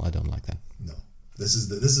stressful. I don't like that. No, this is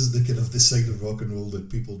the kind of the side of rock and roll that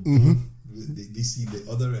people don't. They see the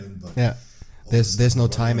other end, but Yeah, there's no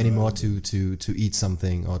time anymore to eat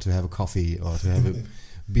something or to have a coffee or to have a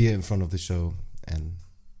beer in front of the show, and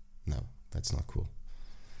no, that's not cool.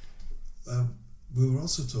 We were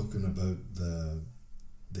also talking about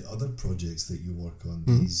the other projects that you work on.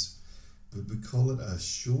 These, would we call it a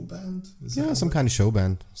show band? Yeah, some kind of show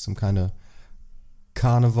band, some kind of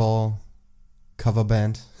carnival cover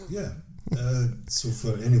band. Yeah. So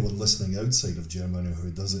for anyone listening outside of Germany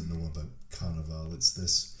who doesn't know about Carnival, it's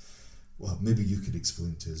this. Well, maybe you could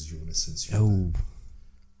explain to us, Jonas, since you.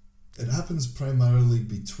 It happens primarily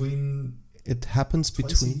between. It happens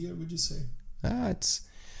twice between. a year, would you say?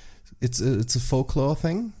 It's a folklore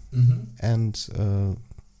thing, and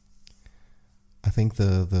I think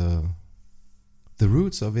the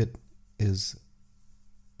roots of it is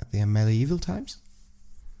at the medieval times.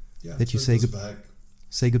 Yeah. That you so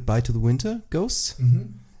say goodbye to the winter ghosts,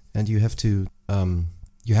 and you have to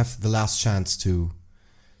you have the last chance to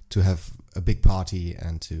have a big party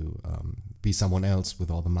and to be someone else with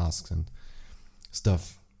all the masks and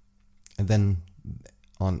stuff, and then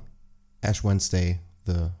on Ash Wednesday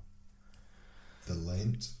the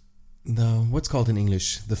Lent. what's called in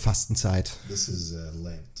English the Fastenzeit. This is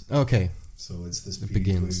Lent. Okay. So it's this It period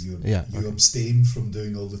begins. where you abstain from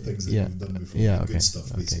doing all the things that you've done before. Yeah. The Okay. good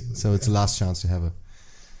stuff, basically. So it's the last chance to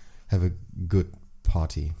have a good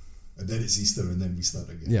party. And then it's Easter, and then we start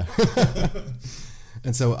again. Yeah.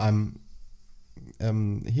 And so I'm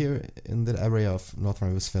here in the area of North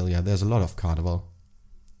Rhine-Westphalia. There's a lot of carnival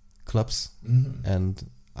clubs, and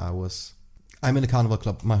I'm in a carnival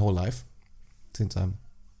club my whole life since I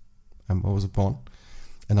was born,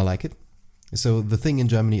 and I like it. So the thing in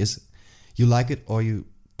Germany is, you like it or you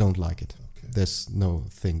don't like it. Okay. There's no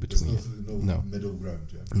thing between it. No middle ground.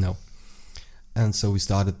 Yeah. No. And so we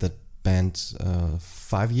started that band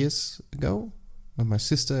 5 years ago with my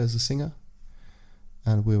sister as a singer,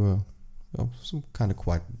 and we were some kind of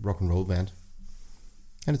quite rock and roll band,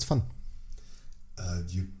 and it's fun.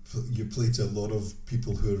 You play to a lot of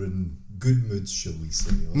people who are in good moods, shall we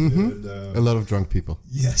say? A lot of drunk people.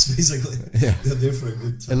 Yes, basically. Yeah. They're there for a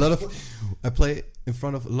good time. I play in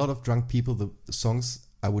front of a lot of drunk people the songs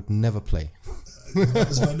I would never play. That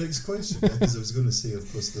was my next question, because I was going to say,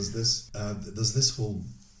 of course, there's this whole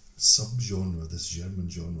subgenre, this German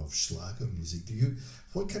genre of Schlager music.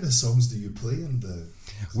 What kind of songs do you play in the?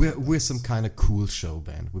 We're some kind of cool show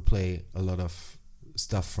band. We play a lot of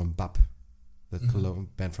stuff from BAP, the Cologne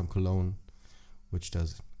band from Cologne, which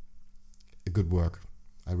does a good work.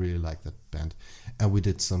 I really like that band, and we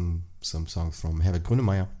did some songs from Herbert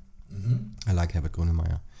Grönemeyer. I like Herbert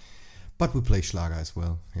Grönemeyer, but we play Schlager as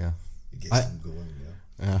well. Yeah, it gets them going.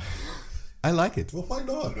 Yeah. I like it. Well, why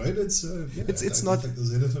not? Right? It's it's I not. don't think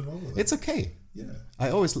there's anything wrong with it. It's okay. Yeah. I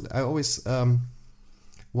always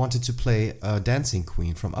wanted to play Dancing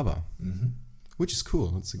Queen from ABBA, which is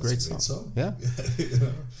cool. It's a great song. Yeah. You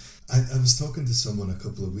know, I was talking to someone a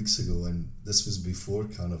couple of weeks ago, and this was before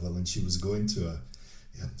Carnival, and she was going to a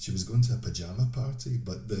pajama party,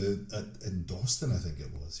 but in Boston, I think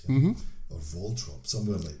it was, or Voltrop,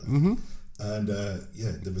 somewhere like that. And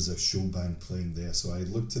there was a show band playing there. So I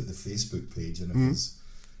looked at the Facebook page, and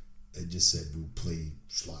it just said, we'll play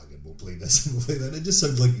Schlager, we'll play this, and we'll play that. It just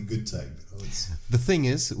sounds like a good time. You know? The thing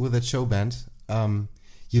is, with that show band,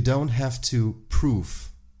 you don't have to prove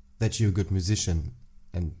that you're a good musician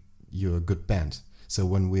and you're a good band. So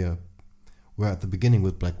when we're at the beginning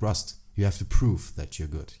with Black Rust, you have to prove that you're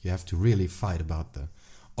good. You have to really fight about the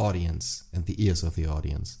audience and the ears of the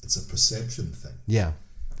audience. It's a perception thing. Yeah.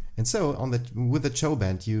 And so with the show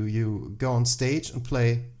band, you go on stage and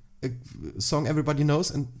play a song everybody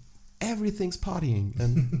knows, and everything's partying.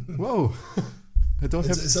 And whoa, I don't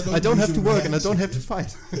have to work, and I don't have to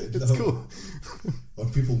fight. It's cool. Or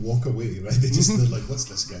people walk away, right? They're like, "What's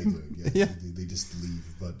this guy doing?" Yeah. They just leave.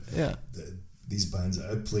 But these bands,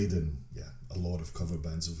 I've played in a lot of cover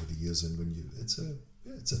bands over the years, and when it's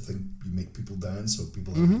a thing. You make people dance, or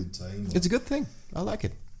people have a good time. It's a good thing. I like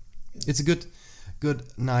it. Yeah. It's a good,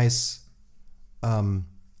 nice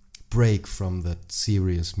break from the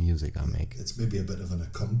serious music I make. It's maybe a bit of an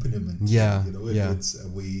accompaniment. Yeah, you know, it's a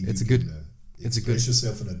way. It's a good. Express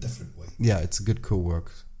yourself in a different way. Yeah, it's a good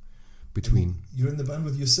co-work between. You're in the band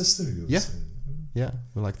with your sister. You were saying. Yeah,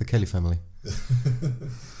 we're like the Kelly family.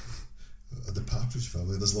 The Partridge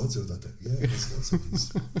Family. There's lots of that. Yeah, there's lots of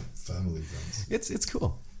these family bands. It's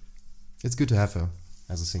cool. It's good to have her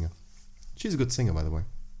as a singer. She's a good singer, by the way.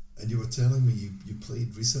 And you were telling me you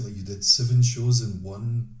played recently. You did 7 shows in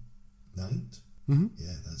one night.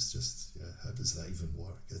 Yeah, that's just, how does that even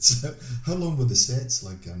work? It's how long were the sets?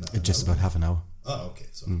 Like Just about half an hour. Oh, okay.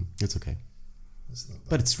 So It's okay. that's not bad.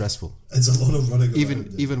 But it's stressful. It's a lot of running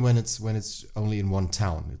around. Even when it's only in one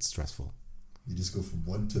town, it's stressful. You just go from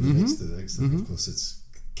one to the next to the next. And of course, it's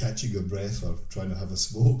catching your breath or trying to have a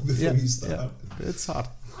smoke before you start. Yeah. It's hard.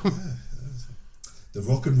 The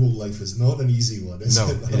rock and roll life is not an easy one, is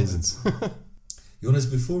it? No, it isn't. Jonas,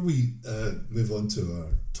 before we move on to our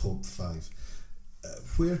top 5,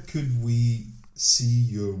 where could we see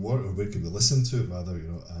your work, or where could we listen to it rather?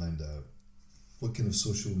 And what kind of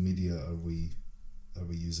social media are we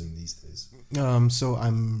using these days? So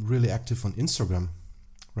I'm really active on Instagram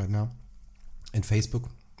right now, and Facebook,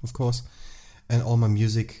 of course, and all my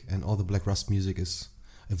music and all the Black Rust music is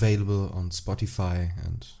available on Spotify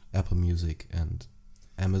and Apple Music and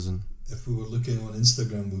Amazon. If we were looking on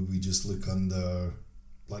Instagram, would we just look under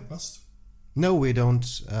Black Rust? No, we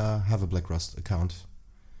don't have a Black Rust account.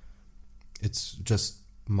 It's just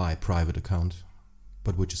my private account,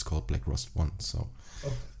 but which is called Black Rust 1, so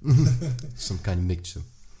some kind of mixture.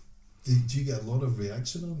 Do you get a lot of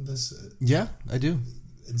reaction on this? Yeah, I do.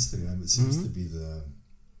 Instagram, it seems to be the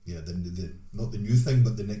not the new thing,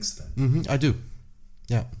 but the next thing. I do.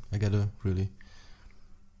 Yeah, I get a really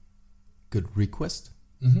good request.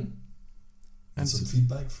 And some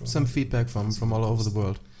feedback from all over the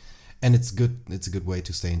world, and it's good. It's a good way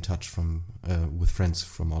to stay in touch with friends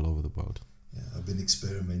from all over the world. Yeah, I've been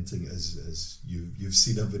experimenting as you've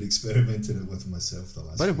seen. I've been experimenting it with myself the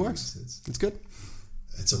last. But it works. It's good.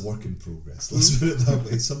 It's a work in progress. Let's put it that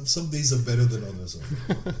way. Some days are better than others.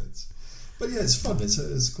 But yeah, it's fun.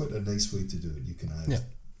 It's quite a nice way to do it. You can add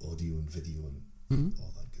audio and video and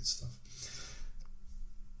all that good stuff.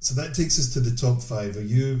 So that takes us to the top 5. Are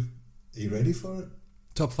you ready for it?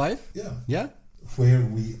 Top 5? Yeah. Yeah. Where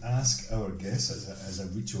we ask our guests as I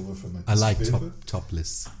reach over for my piece I like of paper. top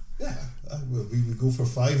lists. Yeah, we go for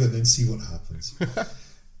 5 and then see what happens.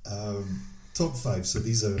 Top 5. So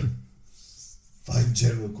these are 5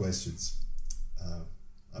 general questions.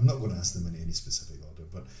 I'm not going to ask them in any specific order,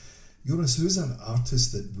 but Jonas, who's an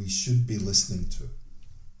artist that we should be listening to?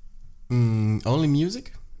 Only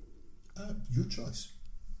music? Your choice.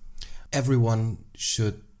 Everyone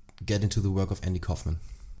should get into the work of Andy Kaufman.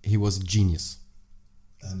 He was a genius.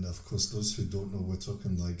 And of course, those who don't know, we're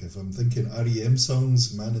talking like, if I'm thinking REM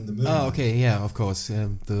songs, Man in the Moon. Oh, okay, yeah, of course.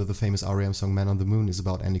 The famous REM song Man on the Moon is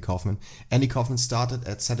about Andy Kaufman. Andy Kaufman started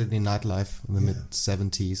at Saturday Night Live in the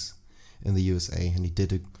mid-70s in the USA, and he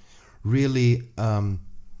did a really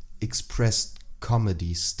expressed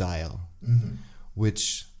comedy style,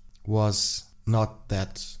 which was not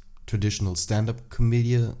that traditional stand-up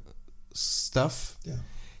comedian stuff. Yeah.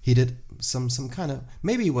 He did some kind of,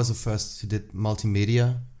 maybe he was the first who did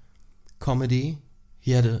multimedia comedy.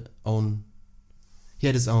 He had his own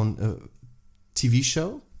TV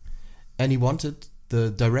show, and he wanted the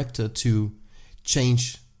director to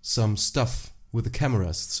change some stuff with the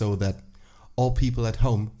cameras so that all people at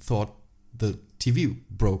home thought the TV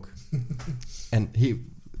broke, and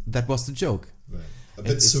that was the joke. Right. A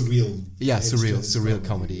bit surreal. Yeah, surreal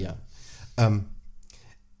comedy. Yeah,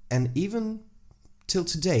 and even till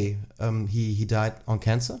today, he died on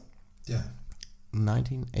cancer. Yeah.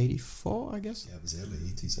 1984, I guess. Yeah, it was early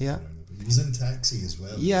 80s. Yeah. He was in Taxi as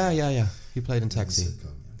well. Yeah. He played in Taxi.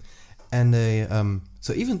 Sitcom, And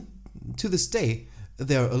so even to this day,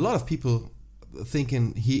 there are a lot of people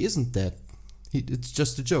thinking he isn't dead. It's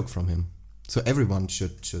just a joke from him. So everyone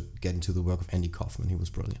should get into the work of Andy Kaufman. He was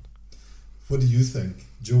brilliant. What do you think?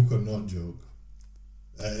 Joke or not joke?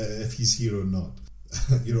 If he's here or not?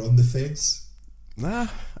 You're on the fence?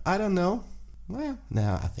 I don't know. Well,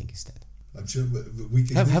 no, I think he's dead. I'm sure we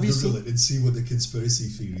can Google it and see what the conspiracy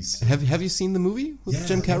theories say. Have you seen the movie with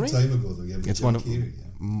Jim Carrey? A long time ago, though. Yeah, it's Jim Carrey,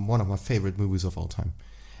 Carrey, one of my favorite movies of all time.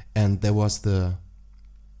 And there was the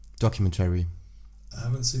documentary. I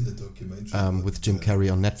haven't seen the documentary. With Jim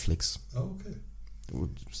Carrey on Netflix. Oh, okay. It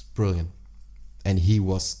was brilliant. And he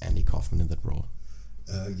was Andy Kaufman in that role.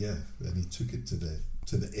 Yeah, and he took it to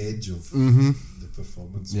the edge of the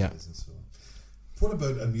performance wise and so on. What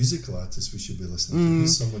about a musical artist we should be listening to?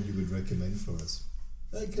 Who's someone you would recommend for us?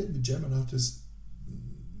 It could be German artist,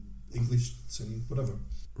 English singing, whatever.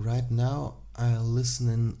 Right now, I'm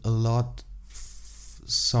listening a lot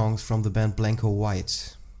songs from the band Blanco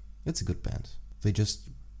White. It's a good band. They just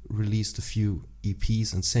released a few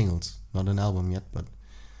EPs and singles, not an album yet, but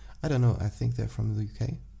I don't know. I think they're from the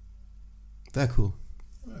UK. They're cool.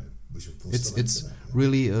 Right. We should post it's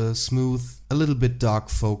really smooth, a little bit dark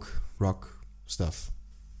folk rock stuff,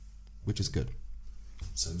 which is good.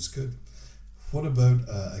 Sounds good. What about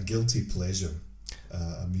a guilty pleasure?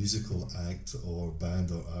 a musical act or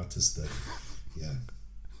band or artist that, yeah.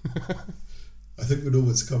 I think we know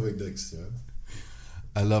what's coming next, yeah?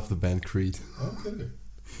 I love the band Creed. Okay.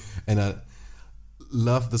 And I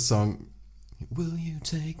love the song, Will You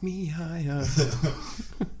Take Me Higher?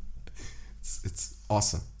 It's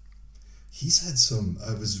awesome. He's had some,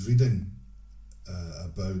 I was reading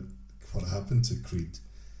about what happened to Creed.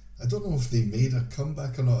 I don't know if they made a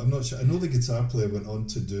comeback or not. I'm not sure. I know the guitar player went on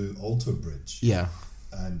to do Alter Bridge. Yeah.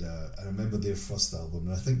 And I remember their first album,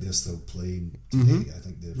 and I think they're still playing today. I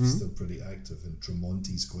think they're still pretty active, and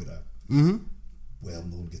Tremonti's quite a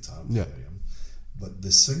well-known guitar player. Yeah. But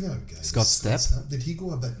the singer guy, Scott Stapp, did he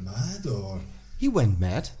go a bit mad, or? He went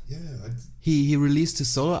mad. Yeah. He released his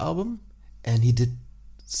solo album, and he did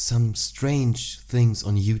some strange things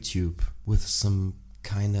on YouTube with some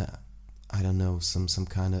kind of, I don't know, some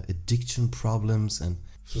kind of addiction problems, and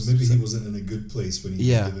so maybe he wasn't in a good place when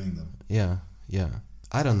he was doing them. Yeah.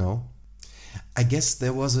 I don't know. I guess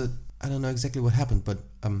there was I don't know exactly what happened, but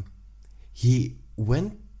he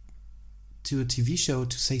went to a TV show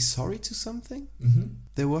to say sorry to something.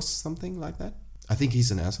 There was something like that. I think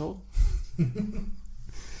he's an asshole.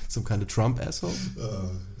 Some kind of Trump asshole.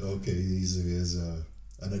 Okay, he has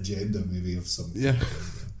an agenda maybe of something. Yeah.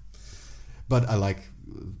 But I like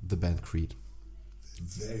the band Creed.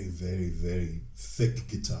 Very, very, very thick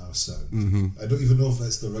guitar sound. I don't even know if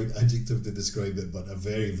that's the right adjective to describe it, but a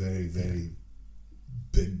very, very, very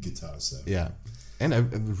big guitar sound. Yeah. And I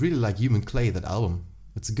really like Human Clay, that album.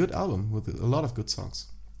 It's a good album with a lot of good songs.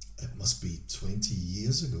 It must be 20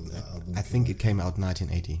 years ago, that album. I think it came out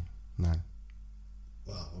 1989.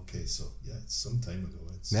 Wow, okay, so yeah, it's some time ago.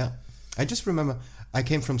 Yeah. I just remember I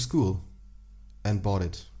came from school and bought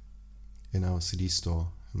it in our CD store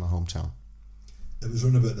in my hometown. It was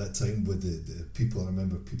around about that time with the people. I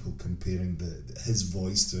remember people comparing his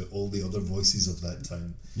voice to all the other voices of that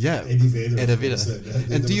time. Yeah, Eddie Vedder.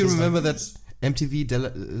 And do you remember that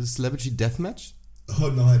MTV Celebrity Deathmatch? Oh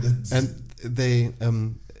no, I didn't. And they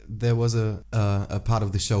there was a part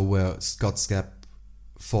of the show where Scott Stapp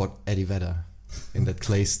fought Eddie Vedder in that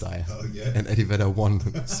clay style. Oh yeah. And Eddie Vedder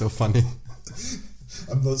won. So funny.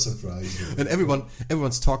 I'm not surprised. And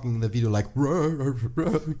everyone's talking in the video like,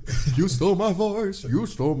 you stole my voice, you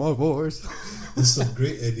stole my voice. There's some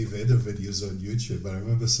great Eddie Vedder videos on YouTube. I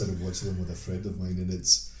remember sitting watching them with a friend of mine, and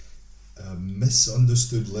it's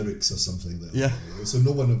misunderstood lyrics or something like that. Yeah. So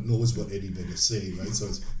no one knows what Eddie Vedder's saying, right? So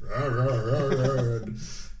it's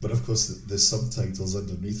but of course the subtitles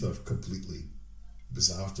underneath are completely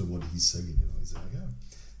bizarre to what he's singing. You know, he's like,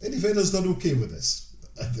 yeah, Eddie Vedder's done okay with this.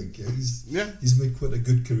 I think he's made quite a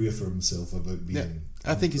good career for himself about being.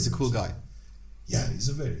 Yeah, I think he's a cool guy. Yeah, he's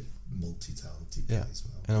a very multi-talented guy as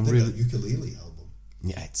well. And I think that ukulele album.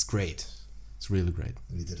 Yeah, it's great. It's really great.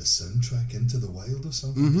 And he did a soundtrack, Into the Wild or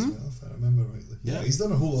something as well, if I remember rightly. Yeah, he's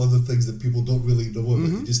done a whole lot of other things that people don't really know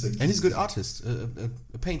about. They just think. And he's a good artist,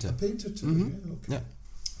 a painter. A painter too. Yeah, okay. Yeah.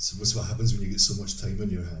 So what's what happens when you get so much time on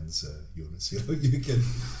your hands, Jonas? You know,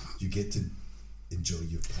 you get to enjoy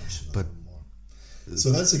your passion a little more.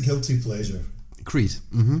 So that's a guilty pleasure. Creed.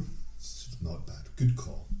 It's not bad. Good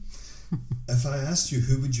call. If I asked you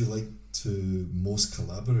who would you like to most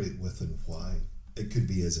collaborate with and why, it could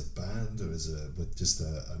be as a band or with just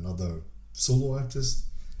another solo artist.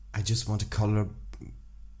 I just want to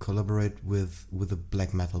collaborate with a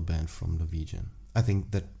black metal band from Norwegian. I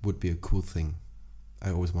think that would be a cool thing.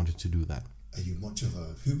 I always wanted to do that. Are you much of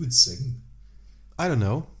who would sing? I don't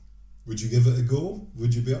know. Would you give it a go?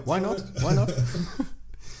 Would you be up Why for not? it? Why not?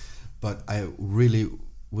 But I really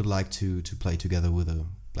would like to play together with a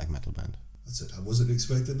black metal band. That's it. I wasn't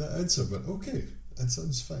expecting that answer, but okay, that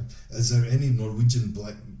sounds fine. Is there any Norwegian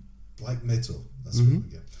black metal? That's what we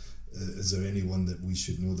get. Is there anyone that we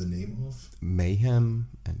should know the name of? Mayhem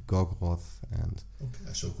and Gorgoroth and okay,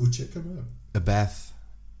 I shall go check them out. Abath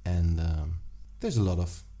and there's a lot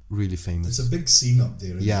of really famous. There's a big scene up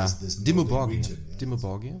there in this Dimmu Nordic region. Dimmu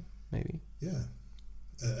Borgir, maybe. Yeah.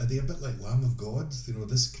 Are they a bit like Lamb of God? You know,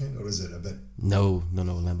 this kind, or is it a bit? No.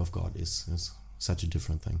 Lamb of God is such a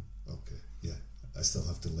different thing. Okay, yeah. I still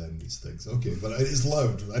have to learn these things. Okay, but it's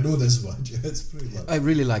loud. I know this much. Yeah, it's pretty loud. I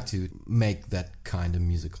really like to make that kind of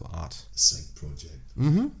musical art. A side project.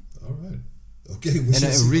 All right. Okay. And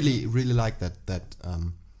I really like that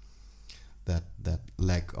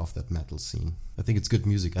leg of that metal scene. I think it's good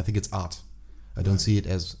music. I think it's art. I don't see it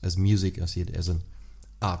as music. I see it as an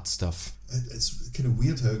art stuff. It's kind of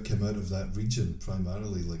weird how it came out of that region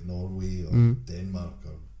primarily, like Norway or Denmark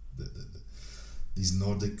or these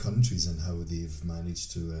Nordic countries, and how they've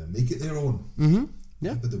managed to make it their own.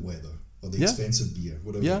 Yeah. With the weather or the expensive beer,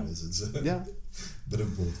 whatever it is. It's a bit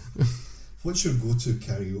of both. What's your go-to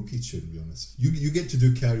karaoke tune, to be honest? You get to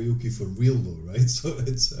do karaoke for real though, right? So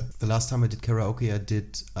it's... The last time I did karaoke, I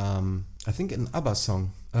did, I think, an ABBA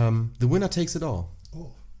song. The Winner Takes It All.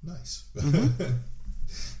 Oh, nice. Mm-hmm.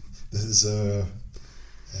 There's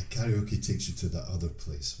karaoke takes you to that other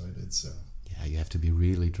place, right? It's... Yeah, you have to be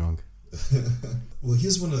really drunk. Well,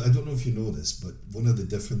 here's one of... I don't know if you know this, but one of the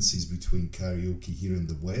differences between karaoke here in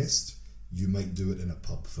the West... You might do it in a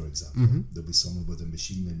pub, for example. Mm-hmm. There'll be someone with a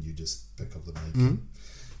machine and you just pick up the mic Mm-hmm. and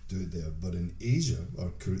do it there. But in Asia,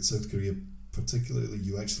 or South Korea particularly,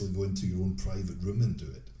 you actually go into your own private room and do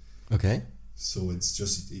it. Okay. So it's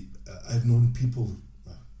just... I've known people,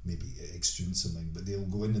 maybe ex-students of mine, but they'll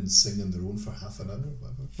go in and sing on their own for half an hour or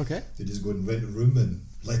whatever. Okay. They just go and rent a room and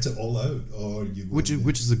let it all out. Or you go Which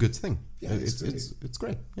is a good thing. Yeah, it's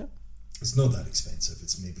great. Yeah. It's not that expensive.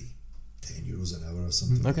 It's maybe €10 an hour or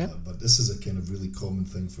something Okay. like that. But this is a kind of really common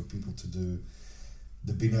thing for people to do.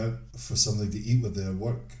 They've been out for something to eat with their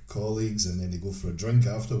work colleagues, and then they go for a drink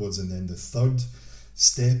afterwards, and then the third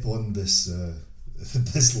step on this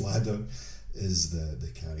this ladder is the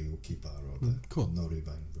karaoke bar or the Cool.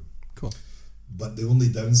 Noribang room. Cool. But the only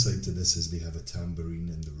downside to this is they have a tambourine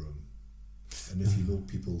in the room. And if you know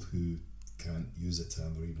people who can't use a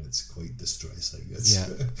tambourine, it's quite distressing. Yeah.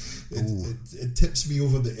 It tips me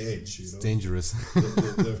over the edge, you know. It's dangerous.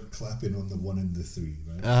 They're clapping on the 1 and the 3,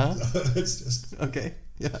 right? Uh-huh. It's just... Okay.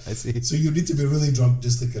 Yeah, I see. So you need to be really drunk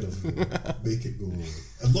just to kind of make it go.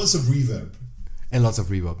 And lots of reverb. And lots of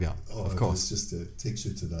reverb, yeah. Oh, of course. It's just takes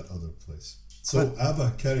you to that other place. So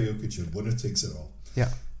ABBA karaoke tune, Winner Takes It All. Yeah.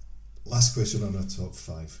 Last question on our top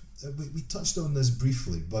 5. We touched on this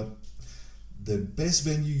briefly, but the best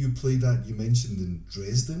venue you played at, you mentioned in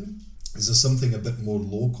Dresden. Is there something a bit more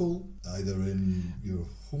local, either in your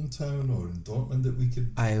hometown or in Dortmund that we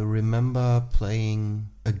could... I remember playing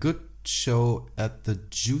a good show at the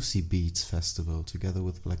Juicy Beats Festival together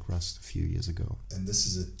with Black Rust a few years ago. And this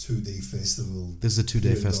is a 2-day festival. This is a 2-day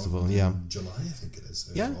here in festival, Dortmund yeah. in July, I think it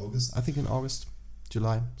is. Yeah, August. I think in August,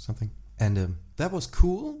 July, something. And that was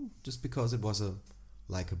cool, just because it was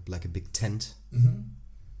like a big tent, Mm-hmm.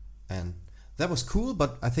 and that was cool.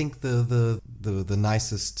 But I think the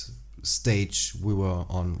nicest stage we were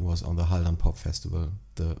on was on the Haldern Pop Festival,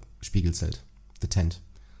 the Spiegelzelt, the tent,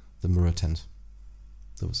 the mirror tent.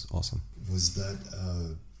 That was awesome. Was that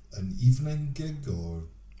an evening gig or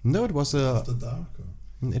No, it was after dark?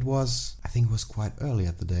 Or? It was. I think it was quite early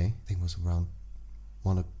at the day. I think it was around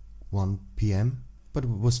 1 p.m. But it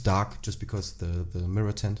was dark just because the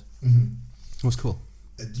mirror tent. Mm-hmm. It was cool.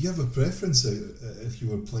 Do you have a preference if you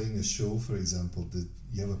were playing a show, for example? Did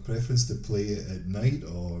you have a preference to play it at night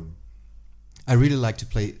or? I really like to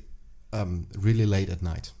play really late at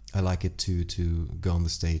night. I like it to go on the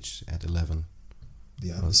stage at 11.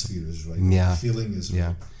 The atmosphere is right. Yeah. The feeling is right.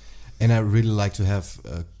 Yeah. And I really like to have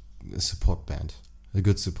a support band, a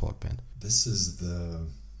good support band. This is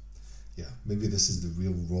maybe this is the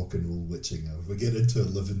real rock and roll witching hour. We get into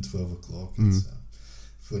 11, 12 o'clock.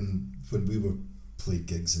 When we were played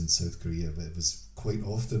gigs in South Korea, it was quite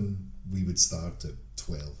often we would start at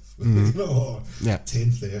 12, or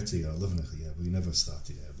 10:30 or 11. Yeah, we never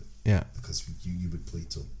started early. Yeah. Because you would play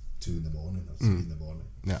till 2 in the morning or 3 in the morning.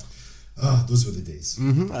 Yeah. Those were the days.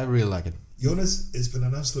 Mm-hmm, I really like it. Jonas, it's been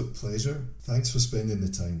an absolute pleasure. Thanks for spending the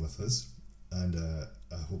time with us, and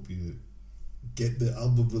I hope you get the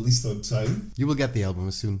album released on time. You will get the album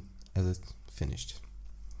as soon as it's finished.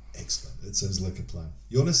 Excellent. It sounds like a plan.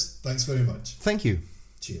 Jonas, thanks very much. Thank you.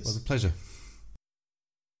 Cheers. It was a pleasure.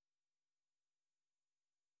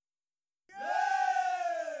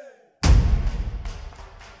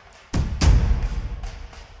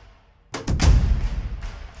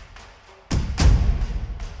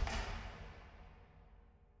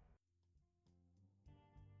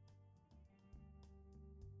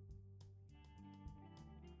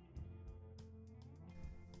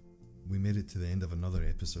 We made it to the end of another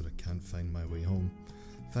episode of Can't Find My Way Home.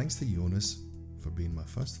 Thanks to Jonas for being my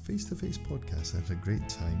first face-to-face podcast. I had a great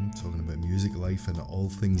time talking about music, life, and all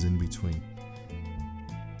things in between.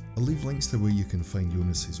 I'll leave links to where you can find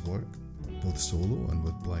Jonas's work, both solo and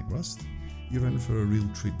with Black Rust. You're in for a real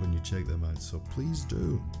treat when you check them out, so please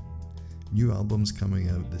do. New albums coming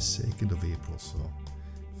out the 2nd of April, so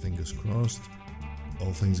fingers crossed.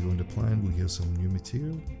 All things going to plan, we'll hear some new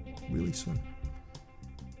material really soon.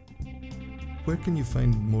 Where can you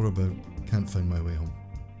find more about Can't Find My Way Home?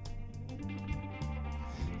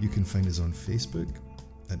 You can find us on Facebook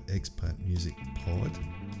at Expat Music Pod,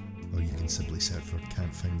 or you can simply search for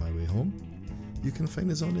Can't Find My Way Home. You can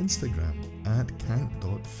find us on Instagram at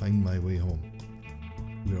can't.findmywayhome.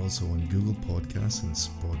 We're also on Google Podcasts and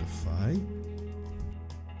Spotify.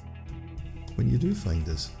 when you do find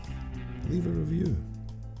us, leave a review.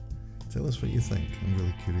 Tell us what you think. I'm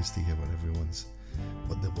really curious to hear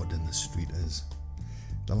what the word in the street is.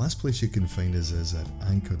 The last place you can find us is at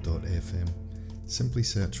anchor.fm. Simply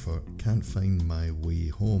search for Can't Find My Way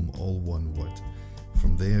Home, all one word.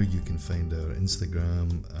 From there you can find our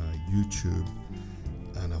Instagram, YouTube,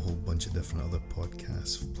 and a whole bunch of different other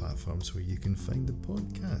podcast platforms where you can find the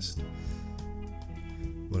podcast.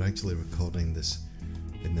 We're actually recording this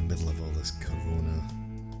in the middle of all this corona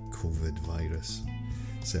COVID virus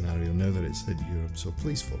scenario now that it's hit Europe. So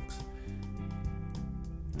please, folks,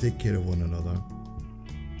 take care of one another.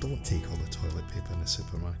 Don't take all the toilet paper in the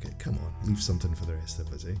supermarket. Come on, leave something for the rest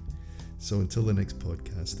of us, eh? So until the next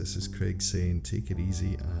podcast, this is Craig saying take it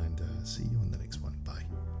easy, and see you on the next one.